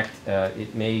fact,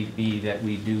 it may be that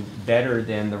we do better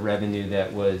than the revenue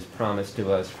that was promised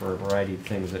to us for a variety of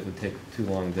things that would take too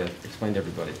long to explain to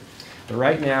everybody. But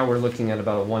right now, we're looking at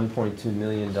about a $1.2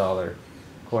 million,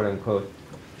 quote-unquote,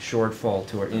 shortfall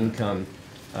to our income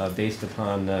based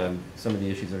upon some of the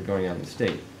issues that are going on in the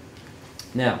state.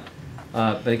 Now,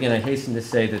 but again, I hasten to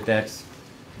say that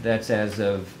that's as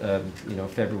of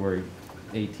February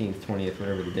 18th, 20th,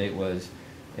 whatever the date was,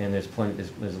 and there's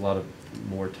a lot of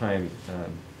more time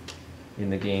in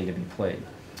the game to be played.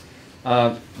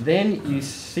 Then you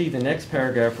see the next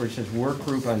paragraph where it says work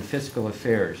group on fiscal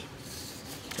affairs.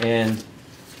 And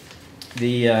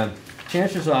the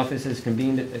Chancellor's Office has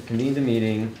convened a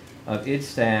meeting of its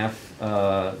staff,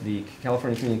 the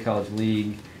California Community College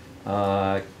League,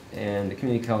 and the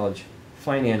Community College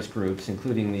finance groups,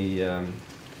 including the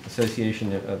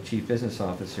Association of Chief Business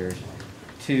Officers,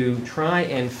 to try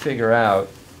and figure out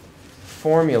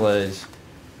formulas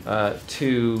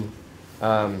to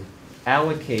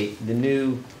allocate the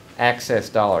new access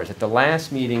dollars. At the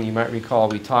last meeting, you might recall,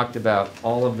 we talked about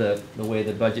all of the way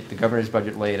the governor's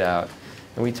budget laid out.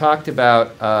 And we talked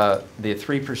about the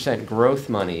 3% growth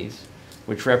monies,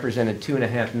 which represented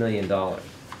 $2.5 million.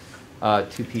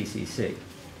 to PCC.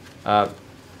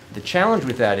 The challenge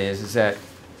with that is that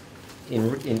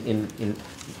in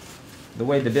the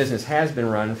way the business has been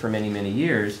run for many, many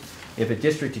years, if a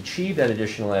district achieved that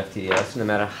additional FTS, no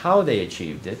matter how they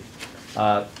achieved it,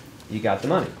 you got the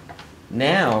money.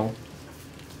 Now,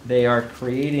 they are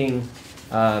creating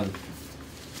a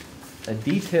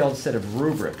detailed set of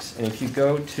rubrics, and if you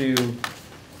go to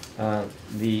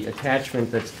the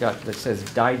attachment that says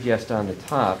digest on the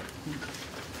top,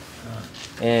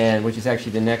 and which is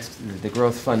actually the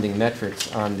growth funding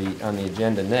metrics on the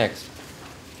agenda next,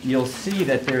 you'll see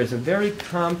that there is a very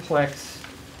complex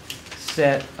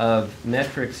set of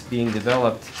metrics being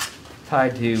developed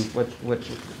tied to what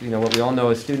we all know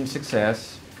as student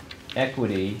success,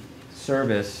 equity,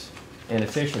 service, and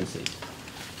efficiency.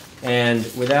 And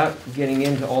without getting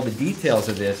into all the details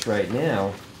of this right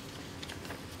now,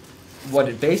 what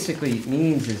it basically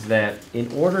means is that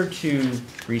in order to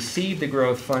receive the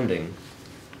growth funding,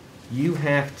 you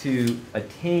have to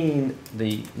attain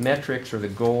the metrics or the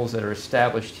goals that are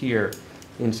established here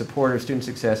in support of student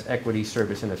success, equity,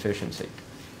 service, and efficiency,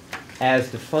 as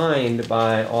defined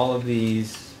by all of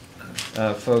these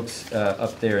folks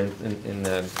up there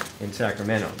in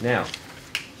Sacramento. Now,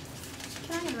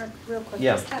 Can I interrupt real quick?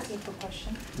 Yeah. Just ask you a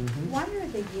question. Mhm. Why are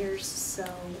the years so,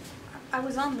 I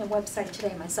was on the website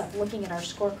today myself, looking at our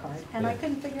scorecard, and I Yeah.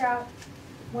 couldn't figure out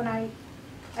when I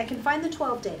can find the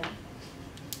 12 data,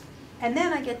 and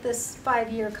then I get this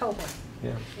 5-year cohort.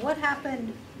 yeah. What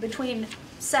happened between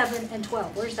 7 and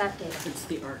 12? Where's that data? It's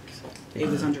the ARC. It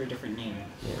was under a different name.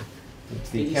 Yeah. It's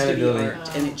It the used to be accountability.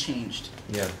 ARC, and it changed.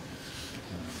 Yeah.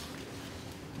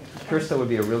 Crystal would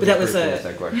be a really But that good was person to ask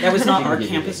that question. that was She not can our give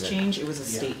you campus that. change. It was a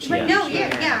state change. But no,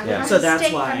 yeah. Yeah. I'm So a that's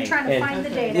state- why. I'm trying to And- find the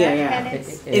data, Yeah. and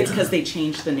it's. It's because they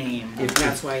changed the name. If-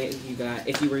 That's why you got.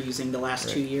 If you were using the last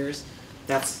Right. 2 years,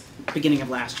 that's beginning of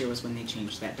last year was when they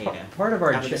changed that data. Part of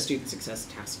our out of the cha- student success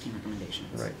task team recommendations.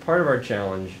 Right. Part of our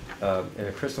challenge, and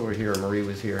if Crystal were here, Marie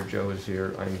was here, Joe was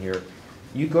here, I'm here.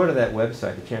 You go to that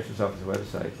website, the Chancellor's Office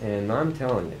website, and I'm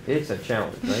telling you, it's a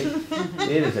challenge, right?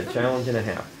 It is a challenge and a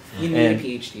half. You need And a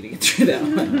PhD to get through that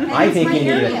one. I think you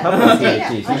need a couple of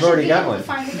PhDs. You've already got one.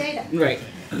 Find the data. Right.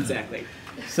 Exactly.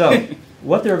 So,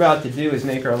 what they're about to do is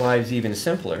make our lives even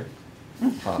simpler,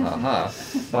 ha ha ha,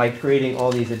 by creating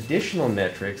all these additional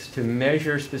metrics to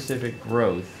measure specific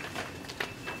growth,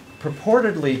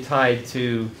 purportedly tied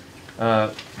to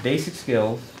basic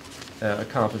skills,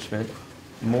 accomplishment,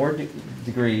 more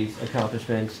degrees,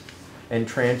 accomplishments, and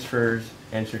transfers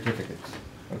and certificates,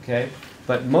 okay?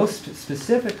 But most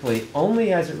specifically,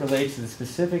 only as it relates to the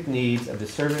specific needs of the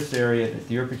service area that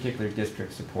your particular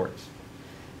district supports.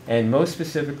 And most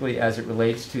specifically as it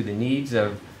relates to the needs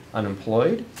of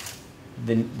unemployed,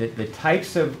 the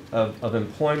types of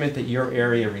employment that your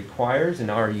area requires,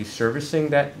 and are you servicing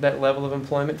that level of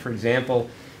employment? For example,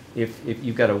 if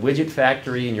you've got a widget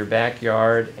factory in your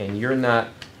backyard and you're not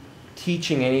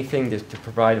teaching anything to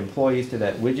provide employees to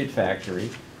that widget factory,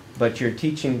 but you're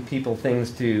teaching people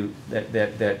things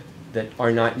that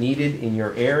are not needed in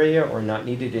your area or not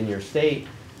needed in your state,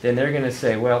 then they're going to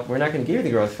say, well, we're not going to give you the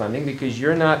growth funding because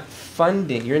you're not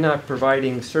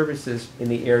providing services in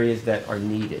the areas that are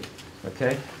needed.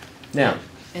 Okay? Now,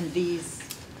 And these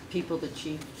people, the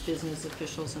chief business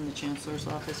officials in the Chancellor's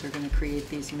office, are going to create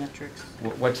these metrics?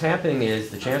 what's happening is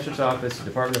the Chancellor's Office, the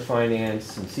Department of Finance,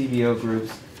 some CBO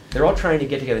groups, they're all trying to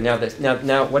get together.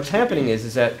 Now what's happening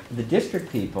is that the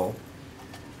district people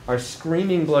are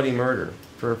screaming bloody murder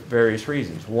for various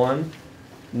reasons. One,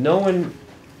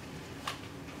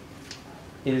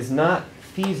 it is not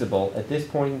feasible at this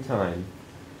point in time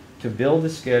to build a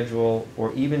schedule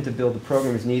or even to build the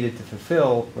programs needed to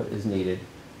fulfill what is needed,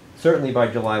 certainly by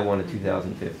July 1 of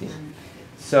 2015.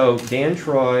 So Dan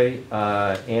Troy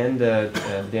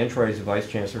Dan Troy is the Vice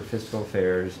Chancellor of Fiscal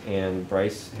Affairs, and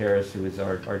Bryce Harris, who is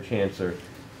our Chancellor,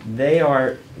 they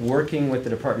are working with the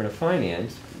Department of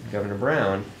Finance, Governor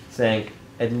Brown, saying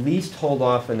at least hold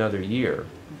off another year.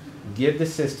 Give the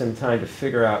system time to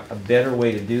figure out a better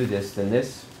way to do this than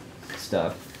this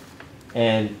stuff,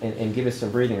 and give us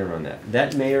some breathing room on that.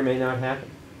 That may or may not happen,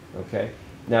 okay?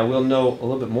 Now, we'll know a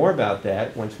little bit more about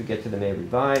that once we get to the May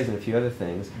revise and a few other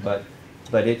things, but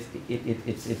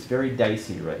it's very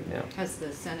dicey right now. Has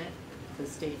the Senate, the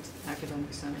state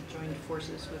academic senate, joined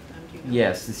forces with them? Do you know?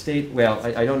 Yes, the state, well,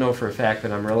 I don't know for a fact,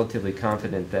 but I'm relatively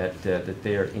confident that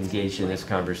they are engaged in this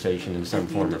conversation in some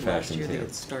form or fashion Last year, too.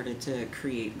 they started to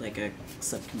create like a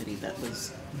subcommittee that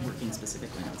was working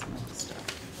specifically on some of this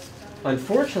stuff.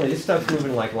 Unfortunately, this stuff's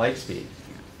moving like light speed.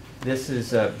 This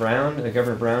is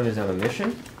Governor Brown is on a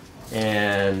mission,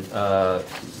 and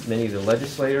many of the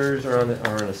legislators are on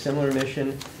a similar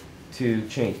mission to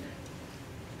change.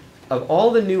 of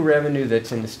all the new revenue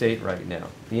that's in the state right now,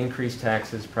 the increased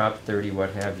taxes, Prop 30, what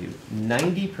have you,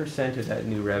 90% of that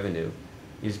new revenue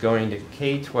is going to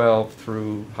K-12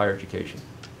 through higher education.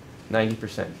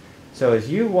 90%. So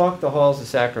as you walk the halls of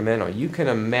Sacramento, you can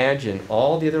imagine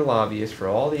all the other lobbyists for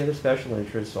all the other special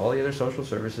interests, all the other social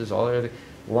services, all the other,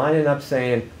 lining up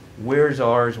saying, where's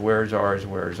ours, where's ours,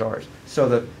 where's ours? So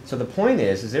the point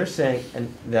is they're saying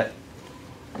that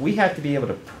we have to be able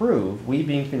to prove, we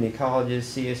being community colleges,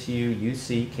 CSU,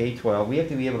 UC, K-12, we have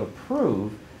to be able to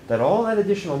prove that all that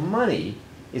additional money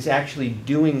is actually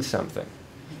doing something.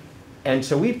 And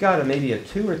so we've got maybe a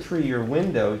 2 or 3 year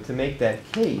window to make that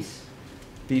case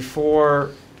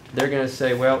before they're going to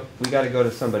say, well, we got to go to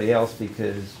somebody else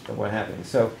because of what happened.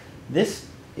 So this,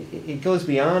 it goes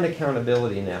beyond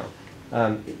accountability now.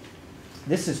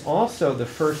 This is also the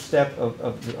first step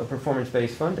of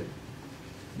performance-based funding.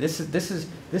 This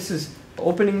is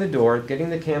opening the door, getting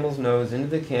the camel's nose into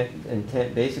the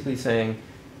tent, basically saying,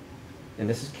 and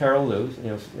this is Carol Liu,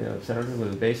 Senator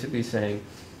Liu, basically saying,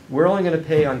 we're only going to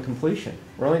pay on completion.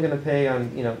 We're only going to pay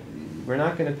on, we're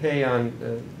not going to pay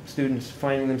on students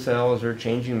finding themselves or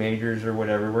changing majors or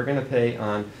whatever. We're going to pay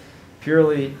on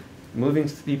purely moving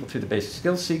people through the basic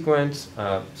skills sequence,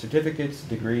 certificates,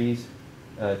 degrees,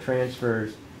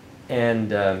 transfers, and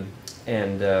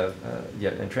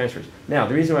transfers. Now,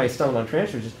 the reason why I stumbled on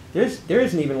transfers is there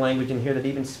isn't even language in here that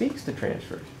even speaks to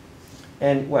transfers.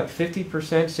 And what, 50%,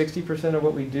 60% of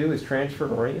what we do is transfer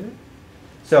oriented?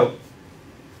 So,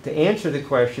 to answer the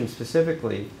question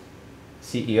specifically,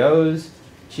 CEOs,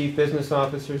 chief business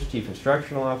officers, chief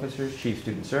instructional officers, chief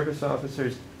student service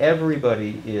officers,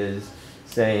 everybody is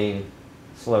saying,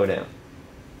 slow down.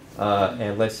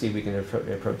 And let's see if we can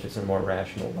approach this on a more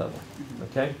rational level.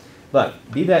 Okay? But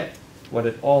be that what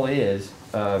it all is,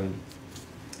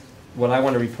 what I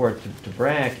want to report to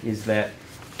Brac is that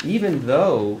even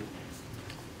though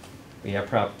we have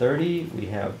Prop 30, we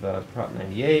have Prop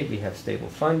 98, we have stable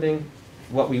funding,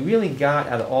 what we really got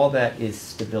out of all that is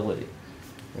stability.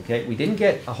 Okay? We didn't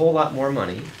get a whole lot more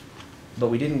money, but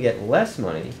we didn't get less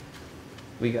money.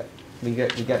 We got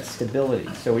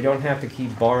stability. So we don't have to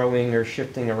keep borrowing or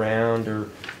shifting around or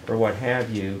what have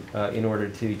you in order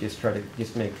to just try to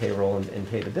make payroll and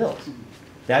pay the bills.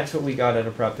 That's what we got out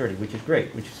of Prop 30, which is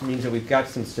great, which means that we've got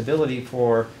some stability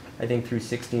for, I think, through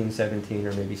 16, 17,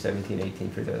 or maybe 17, 18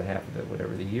 for the other half of it,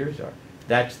 whatever the years are.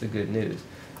 That's the good news.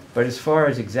 But as far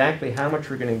as exactly how much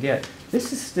we're going to get,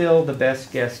 this is still the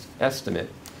best guess estimate.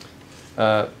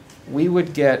 We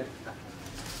would get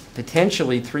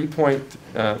potentially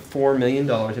 $3.4 million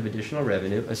of additional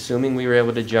revenue, assuming we were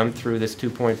able to jump through this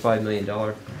 $2.5 million.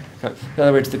 In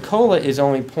other words, the COLA is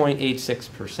only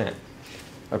 0.86%,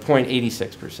 or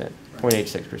 0.86%,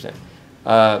 0.86%.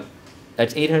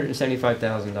 That's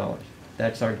 $875,000.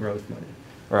 That's our growth money,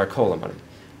 or our COLA money.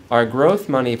 Our growth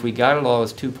money, if we got it all,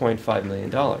 is $2.5 million.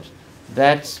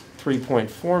 That's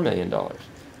 $3.4 million.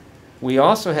 We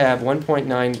also have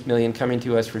 $1.9 million coming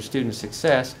to us for student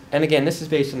success, and again, this is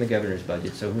based on the governor's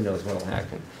budget, so who knows what will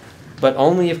happen. But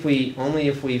only if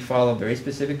we follow very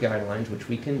specific guidelines, which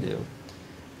we can do.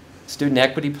 Student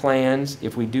equity plans,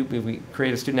 if we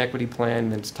create a student equity plan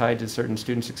that's tied to certain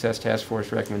student success task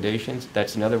force recommendations,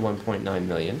 that's another $1.9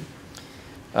 million.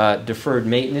 Deferred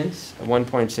maintenance,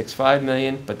 $1.65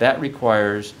 million, but that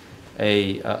requires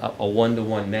a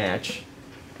one-to-one match.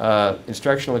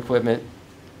 Instructional equipment,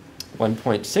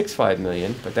 $1.65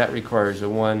 million, but that requires a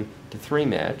 1-to-3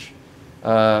 match.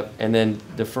 And then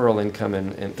deferral income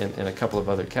and a couple of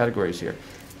other categories here.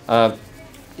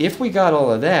 If we got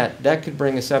all of that, that could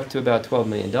bring us up to about $12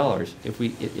 million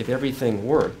if everything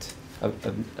worked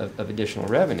of additional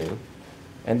revenue.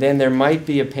 And then there might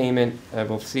be a payment,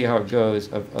 we'll see how it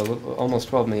goes, of almost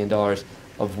 $12 million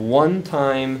of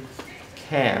one-time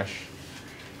cash,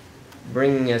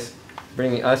 bringing us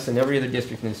and every other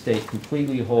district in the state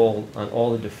completely whole on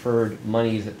all the deferred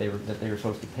monies that they were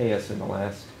supposed to pay us in the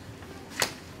last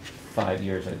 5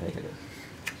 years, I think it is.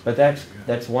 But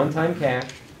that's one-time cash,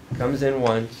 comes in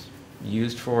once,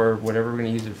 used for whatever we're going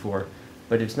to use it for,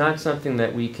 but it's not something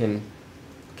that we can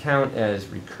count as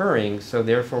recurring, so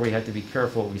therefore we have to be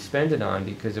careful what we spend it on,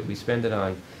 because if we spend it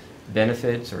on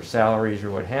benefits or salaries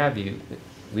or what have you,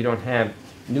 we don't have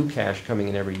new cash coming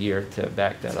in every year to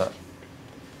back that up.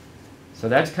 So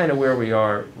that's kind of where we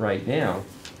are right now.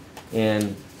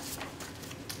 And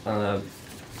I'll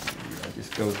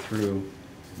just go through.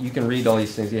 You can read all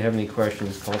these things. If you have any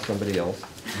questions, call somebody else,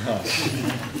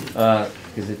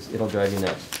 because it'll drive you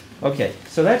nuts. Okay,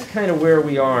 so that's kind of where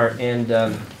we are, and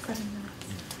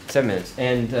 7 minutes.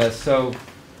 And so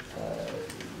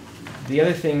the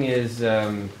other thing is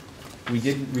we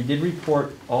did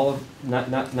report all of,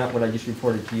 not what I just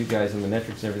reported to you guys on the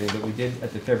metrics and everything, but we did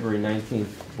at the February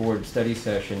 19th board study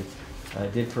session,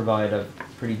 did provide a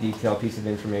pretty detailed piece of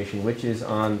information, which is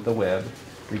on the web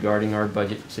regarding our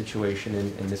budget situation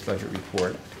in this budget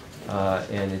report.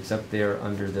 And it's up there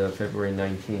under the February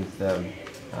 19th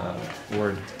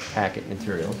board packet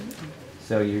material.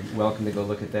 So you're welcome to go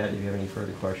look at that. If you have any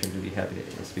further questions, we'd be happy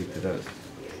to speak to those.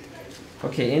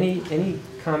 Okay, any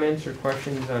comments or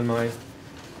questions on my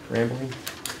rambling?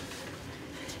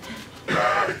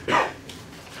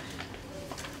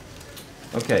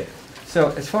 Okay,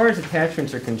 so as far as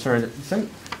attachments are concerned,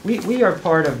 we are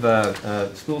part of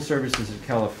School Services of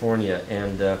California,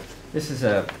 and this is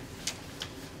a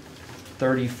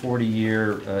 30,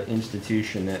 40-year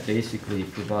institution that basically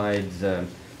provides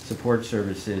support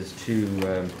services to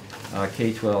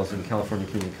K-12s in California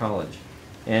Community College.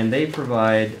 And they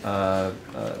provide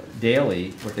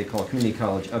daily what they call community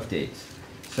college updates.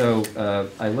 So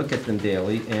I look at them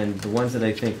daily, and the ones that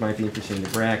I think might be interesting to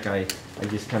Brac, I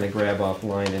just kind of grab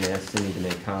offline and ask Cindy to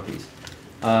make copies.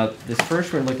 This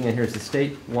first one looking at here is the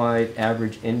statewide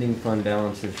average ending fund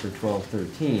balances for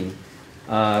 12-13.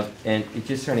 And it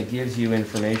just kind of gives you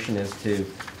information as to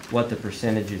what the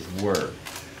percentages were.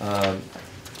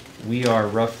 We are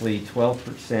roughly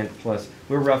 12% plus,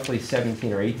 we're roughly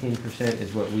 17 or 18%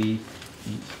 is what we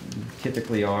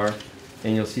typically are.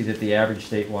 And you'll see that the average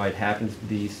statewide happens to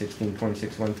be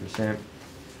 16.61%.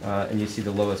 And you see the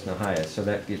lowest and the highest. So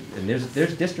that, and there's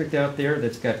district out there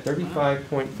that's got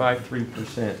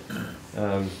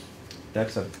 35.53%.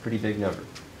 That's a pretty big number.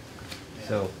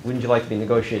 So wouldn't you like to be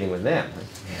negotiating with them?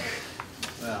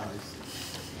 Well,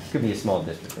 could be a small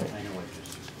district, right? I know what you're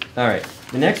saying. All right.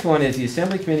 The next one is the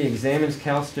Assembly Committee examines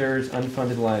CalSTRS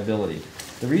unfunded liability.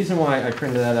 The reason why I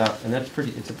printed that out, and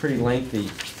it's a pretty lengthy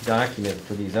document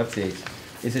for these updates,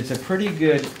 is it's a pretty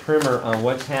good primer on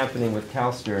what's happening with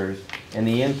CalSTRS and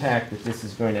the impact that this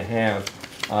is going to have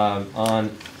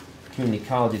on community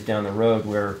colleges down the road,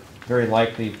 where very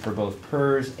likely for both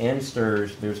PERS and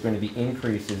STRS, there's going to be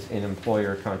increases in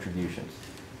employer contributions,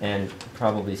 and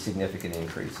probably significant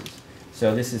increases.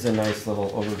 So this is a nice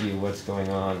little overview of what's going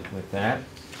on with that.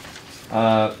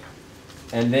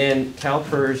 And then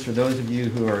CalPERS, for those of you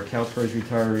who are a CalPERS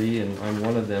retiree, and I'm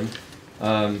one of them,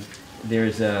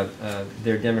 there's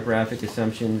their demographic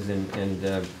assumptions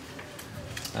and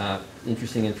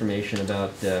interesting information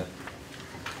about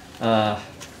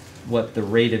what the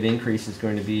rate of increase is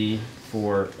going to be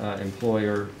for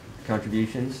employer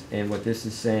contributions. And what this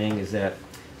is saying is that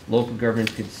local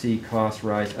governments could see costs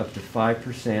rise up to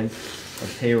 5%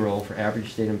 of payroll for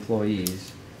average state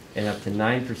employees and up to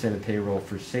 9% of payroll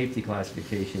for safety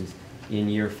classifications in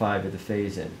year 5 of the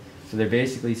phase-in. So they're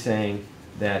basically saying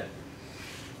that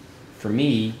for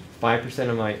me, 5%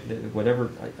 of my,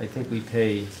 whatever, I think we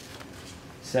pay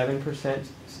 7%,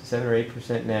 7 or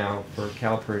 8% now for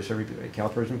CalPERS, every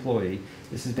CalPERS employee.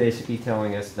 This is basically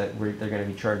telling us that they're going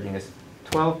to be charging us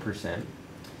 12%,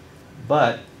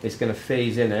 but it's going to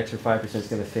phase in, the extra 5% is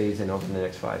going to phase in over the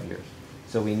next 5 years.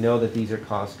 So we know that these are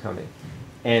costs coming.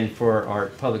 And for our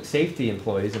public safety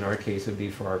employees, in our case would be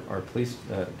for our police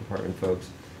department folks,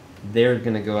 they're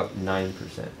going to go up 9%.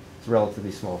 It's a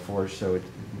relatively small force, so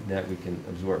that we can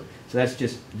absorb. So that's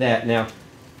just that. Now,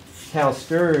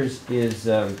 CalSTRS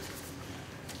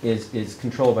is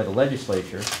controlled by the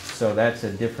legislature, so that's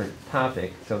a different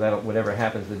topic. So that whatever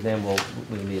happens with them will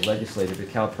be legislated. But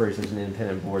CalPERS is an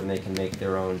independent board, and they can make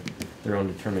their own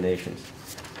determinations.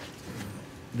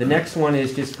 The next one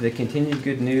is just the continued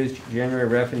good news. January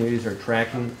revenues are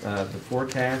tracking the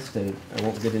forecast, and I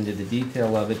won't get into the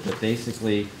detail of it, but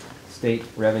basically state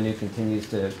revenue continues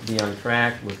to be on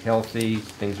track, look healthy,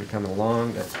 things are coming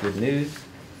along, that's good news.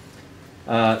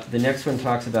 The next one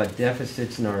talks about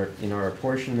deficits in our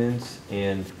apportionments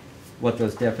and what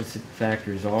those deficit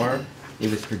factors are. It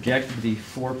was projected to be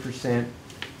 4%.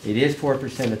 It is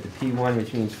 4% at the P1,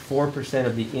 which means 4%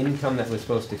 of the income that was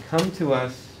supposed to come to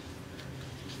us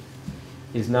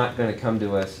is not going to come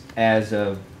to us as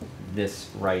of this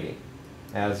writing,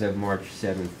 as of March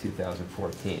 7th,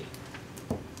 2014.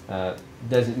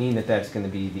 Doesn't mean that that's going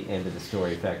to be the end of the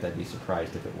story. In fact, I'd be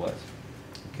surprised if it was.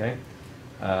 Okay?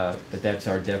 But that's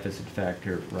our deficit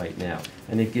factor right now,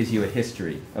 and it gives you a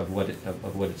history of what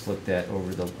it's looked at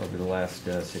over the last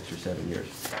 6 or 7 years.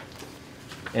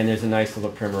 And there's a nice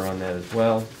little primer on that as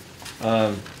well.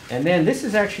 And then this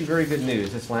is actually very good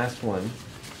news. This last one,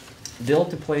 bill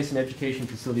to place an education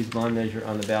facilities bond measure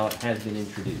on the ballot has been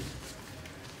introduced.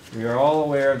 We are all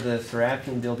aware of the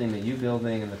Serapian building, the U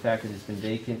building, and the fact that it's been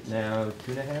vacant now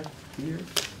 2.5 years.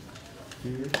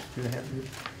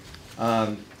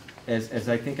 as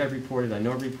I think I've reported, I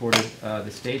know I've reported,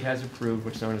 the state has approved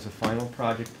what's known as a final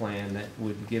project plan that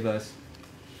would give us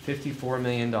 $54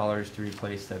 million to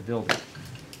replace that building.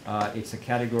 It's a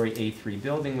Category A3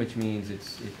 building, which means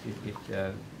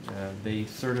they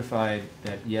certified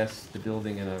that yes, the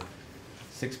building in a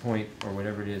 6-point or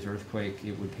whatever it is earthquake,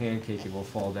 it would pancake, it will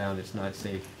fall down, it's not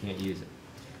safe, you can't use it.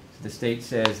 So the state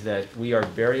says that we are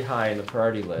very high in the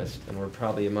priority list, and we're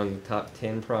probably among the top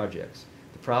 10 projects.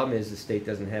 The problem is the state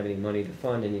doesn't have any money to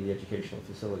fund any of the educational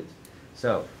facilities.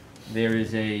 So there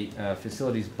is a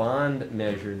facilities bond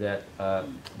measure that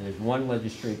there's one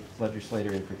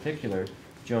legislator in particular,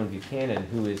 Joan Buchanan,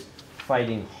 who is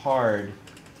fighting hard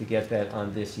to get that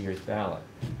on this year's ballot.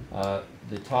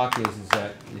 The talk is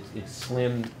that it's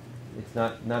slim, it's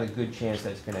not a good chance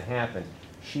that's going to happen.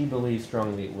 She believes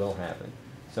strongly it will happen.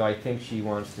 So I think she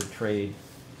wants to trade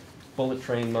bullet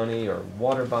train money or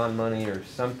water bond money or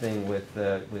something with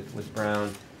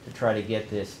Brown to try to get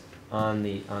this on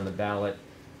the ballot.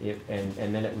 And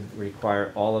then it would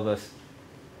require all of us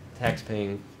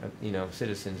taxpaying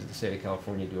citizens of the state of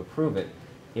California to approve it.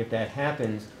 If that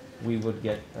happens, we would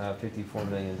get $54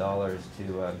 million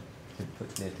to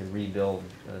rebuild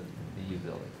the U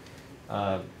building.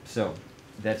 So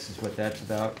that's just what that's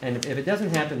about. And if it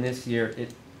doesn't happen this year,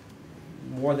 it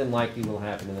more than likely will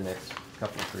happen in the next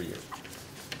couple of 3 years.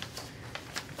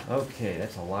 Okay,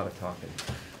 that's a lot of talking.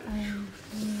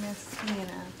 Miss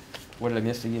Nina. What did I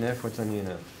miss? The ENF? What's on the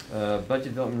ENF?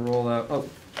 Budget development rollout. Oh,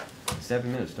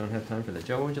 7 minutes. Don't have time for that.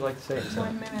 Joe, what would you like to say?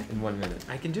 1 minute. In 1 minute.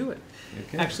 I can do it.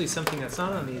 Okay. Actually, something that's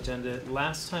not on the agenda.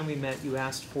 Last time we met, you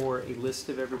asked for a list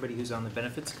of everybody who's on the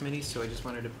benefits committee, so I just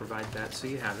wanted to provide that so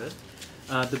you have it.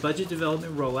 The budget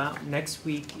development rollout. Next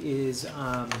week is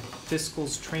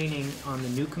fiscal's training on the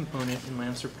new component in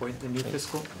Lancer Point, the new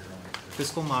fiscal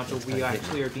module. We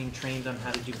actually are being trained on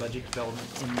how to do budget development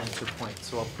in Lancer Point,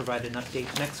 so I'll provide an update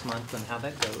next month on how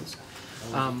that goes.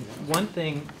 One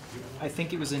thing, I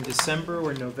think it was in December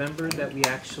or November that we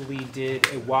actually did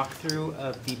a walkthrough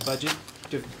of the budget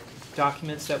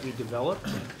documents that we developed.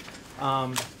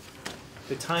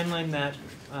 The timeline that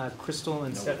Crystal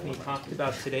and Stephanie talked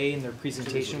about today in their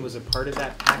presentation was a part of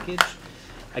that package.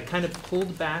 I kind of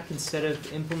pulled back instead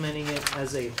of implementing it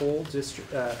as a whole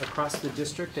district across the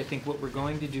district. I think what we're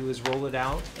going to do is roll it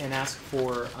out and ask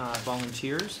for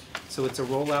volunteers. So it's a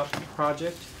rollout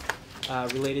project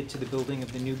related to the building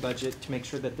of the new budget to make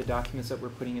sure that the documents that we're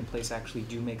putting in place actually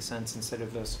do make sense instead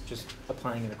of us just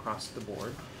applying it across the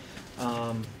board.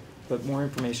 But more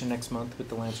information next month with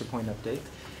the Lancer Point update.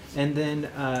 And then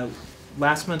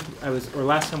last time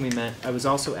we met, I was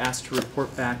also asked to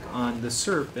report back on the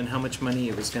SERP and how much money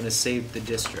it was going to save the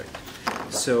district.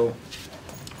 So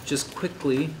just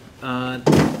quickly,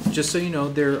 just so you know,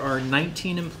 there are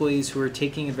 19 employees who are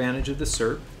taking advantage of the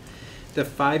SERP. The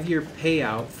 5-year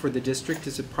payout for the district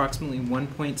is approximately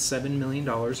 $1.7 million,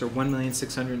 or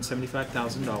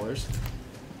 $1,675,000.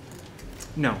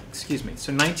 No, excuse me.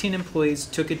 So 19 employees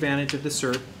took advantage of the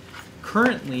SERP.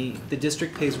 Currently, the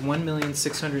district pays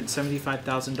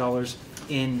 $1,675,000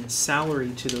 in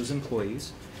salary to those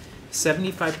employees.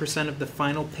 75% of the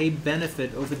final pay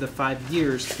benefit over the 5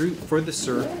 years for the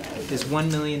SERP is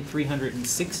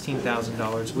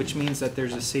 $1,316,000, which means that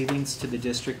there's a savings to the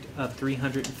district of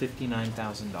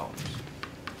 $359,000.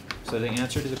 So the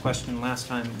answer to the question last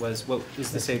time was, what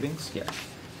is the savings? Yeah.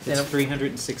 It's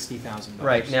 $360,000.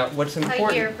 Right. Now, what's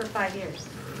important? A year for 5 years.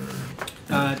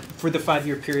 For the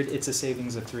 5-year period, it's a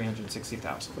savings of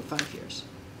 $360,000 For 5 years.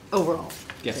 Overall.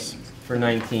 Yes. Savings. For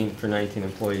 19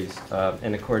 employees,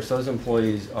 and of course those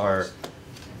employees are,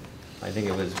 I think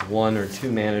it was 1 or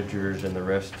 2 managers, and the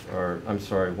rest are, I'm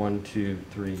sorry, 1, 2,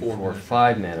 3, 4,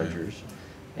 5 managers,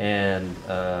 and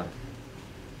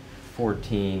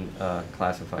 14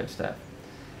 classified staff.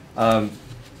 I'm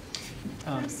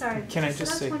sorry. Can I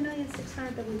just say? So that's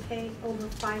 $1,600,000 that we pay over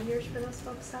 5 years for those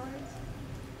folks' salaries?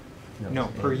 No,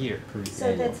 per year.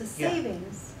 So that's a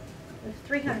savings of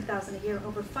 $300,000 a year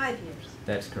over 5 years.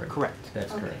 That's correct. Correct.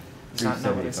 That's Okay. correct. Is that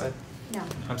not what I said? No.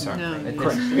 I'm sorry. No,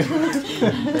 Correct.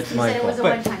 That's my You said it was a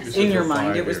fault. one-time. In your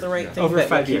mind, it was the right thing. Over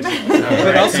 5 years.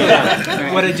 But also,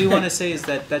 what I do want to say is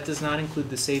that that does not include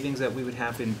the savings that we would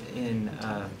have in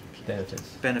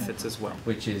benefits as well.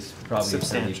 Which is probably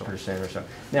Substantial. 70% or so.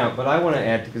 Now, but I want to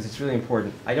add, because it's really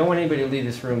important, I don't want anybody to leave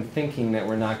this room thinking that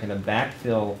we're not going to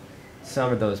backfill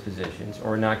some of those positions, or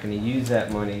we're not going to use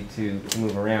that money to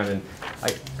move around. And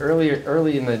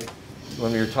early in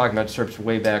when we were talking about SERPs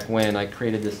way back when, I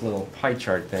created this little pie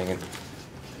chart thing. And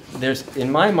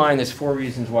in my mind, there's 4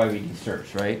 reasons why we do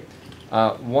SERPs, right?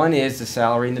 One is the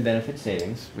salary and the benefit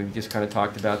savings. We've just kind of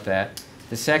talked about that.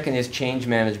 The second is change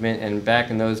management, and back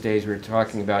in those days, we were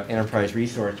talking about enterprise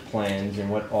resource plans and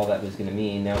what all that was going to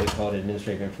mean. Now we call it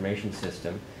administrative information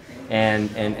system.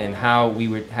 And how we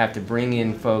would have to bring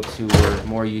in folks who were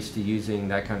more used to using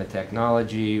that kind of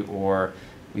technology, or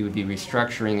we would be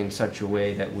restructuring in such a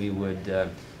way that we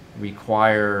would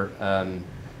require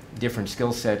different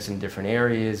skill sets in different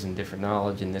areas and different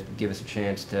knowledge, and that would give us a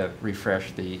chance to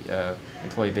refresh the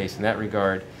employee base in that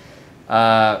regard.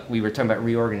 We were talking about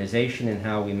reorganization and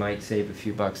how we might save a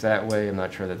few bucks that way. I'm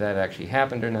not sure that that actually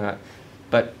happened or not.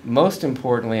 But most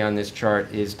importantly on this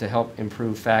chart is to help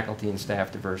improve faculty and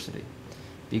staff diversity,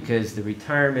 because the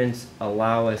retirements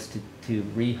allow us to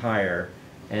rehire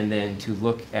and then to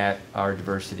look at our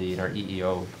diversity and our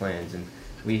EEO plans. And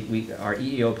our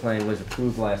EEO plan was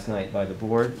approved last night by the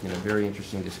board in a very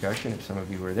interesting discussion, if some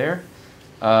of you were there.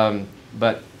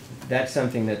 But that's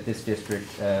something that this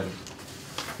district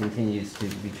continues to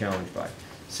be challenged by.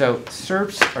 So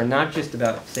SERPs are not just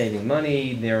about saving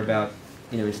money, they're about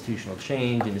institutional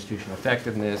change, institutional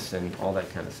effectiveness, and all that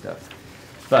kind of stuff.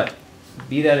 But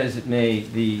be that as it may,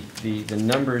 the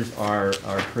numbers are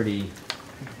pretty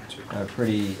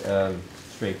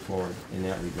straightforward in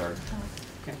that regard.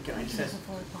 Can I just ask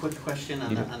a quick question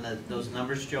on those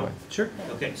numbers, Joe? Sure.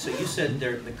 Okay, so you said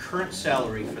the current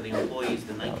salary for the employees,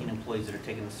 the 19 employees that are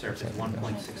taking the SERP, is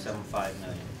 $1.675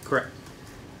 million. Correct.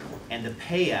 And the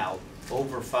payout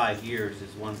over 5 years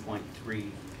is 1.36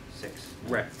 million.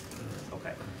 Right.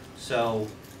 Okay. So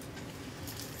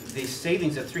the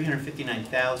savings of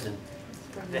 359,000,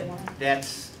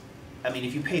 that's, I mean,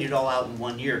 if you paid it all out in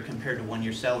 1 year compared to 1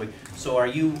 year salary, so are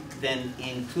you then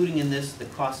including in this the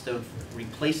cost of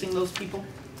replacing those people?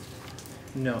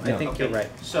 No, I think you're right.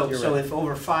 So right. if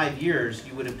over 5 years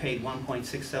you would have paid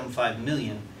 1.675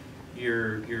 million,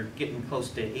 you're getting close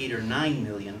to 8 or 9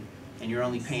 million, and you're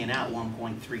only paying out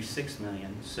 1.36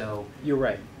 million. So you're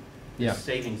right. The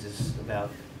savings is about.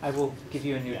 I will give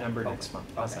you a new number next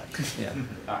month. Okay. Yeah.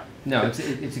 All right. No, it's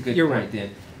a good You're point,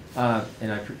 right. Dan,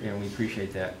 and we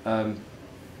appreciate that.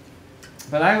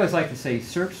 But I always like to say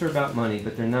SERPs are about money,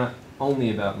 but they're not only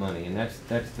about money, and that's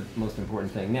the most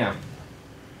important thing. Now,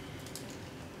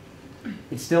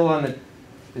 it's still I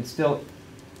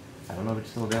don't know if it's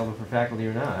still available for faculty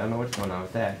or not. I don't know what's going on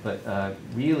with that, but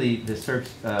really the SERPs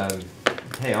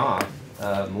pay off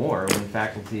more when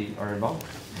faculty are involved.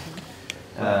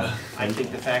 I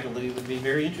think the faculty would be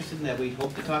very interested in that. We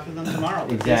hope to talk to them tomorrow.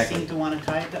 But Exactly. They seem to want to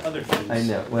tie it to other things. I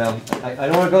know. Well, I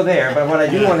don't want to go there, but what I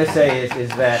do want to say is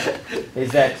that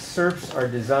SERPs are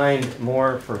designed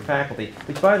more for faculty.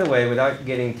 Which, by the way, without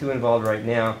getting too involved right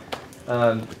now,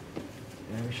 I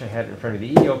wish I had it in front of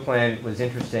me. The EEO plan was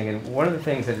interesting, and one of the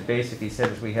things that it basically said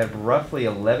is we have roughly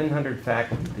 1,100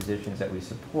 faculty positions that we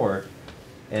support,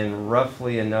 and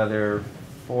roughly another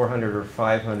 400 or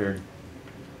 500.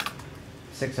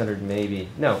 600 maybe,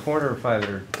 no, 400 or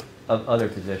 500 of other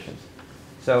positions.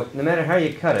 So no matter how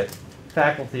you cut it,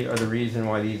 faculty are the reason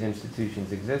why these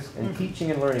institutions exist, and teaching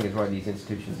and learning is why these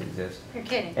institutions exist. You're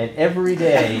kidding. And every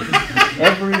day,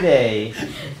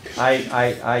 I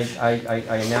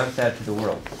announce that to the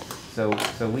world. So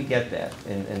we get that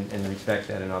and respect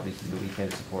that, and obviously we can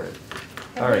support it.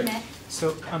 All right.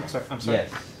 So I'm sorry.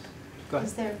 Yes. Go ahead.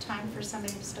 Is there time for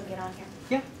somebody to still get on here?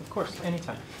 Yeah, of course,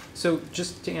 anytime. So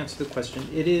just to answer the question,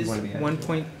 it is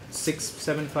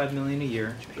 1.675 million a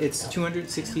year. It's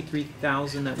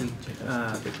 263,000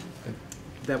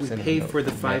 that we pay for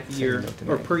the 5 year,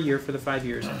 or per year for the 5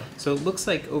 years. So it looks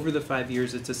like over the 5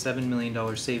 years, it's a $7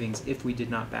 million savings if we did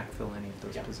not backfill any of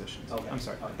those positions. Okay. I'm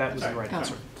sorry, that was the right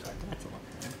answer. That's a lot.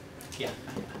 Yeah.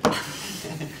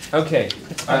 Okay.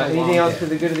 Anything else for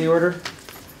the good of the order?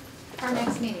 Our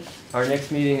next meeting. Our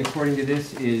next meeting, according to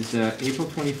this, is April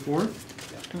 24th,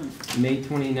 May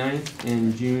 29th,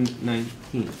 and June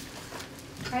 19th.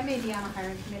 I may be on a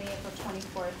hiring committee April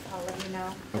 24th. I'll let you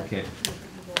know. But Okay. You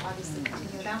will obviously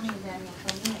continue without me, and then you'll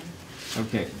fill me in.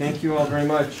 Okay. Thank you all very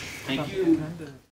much. Thank you.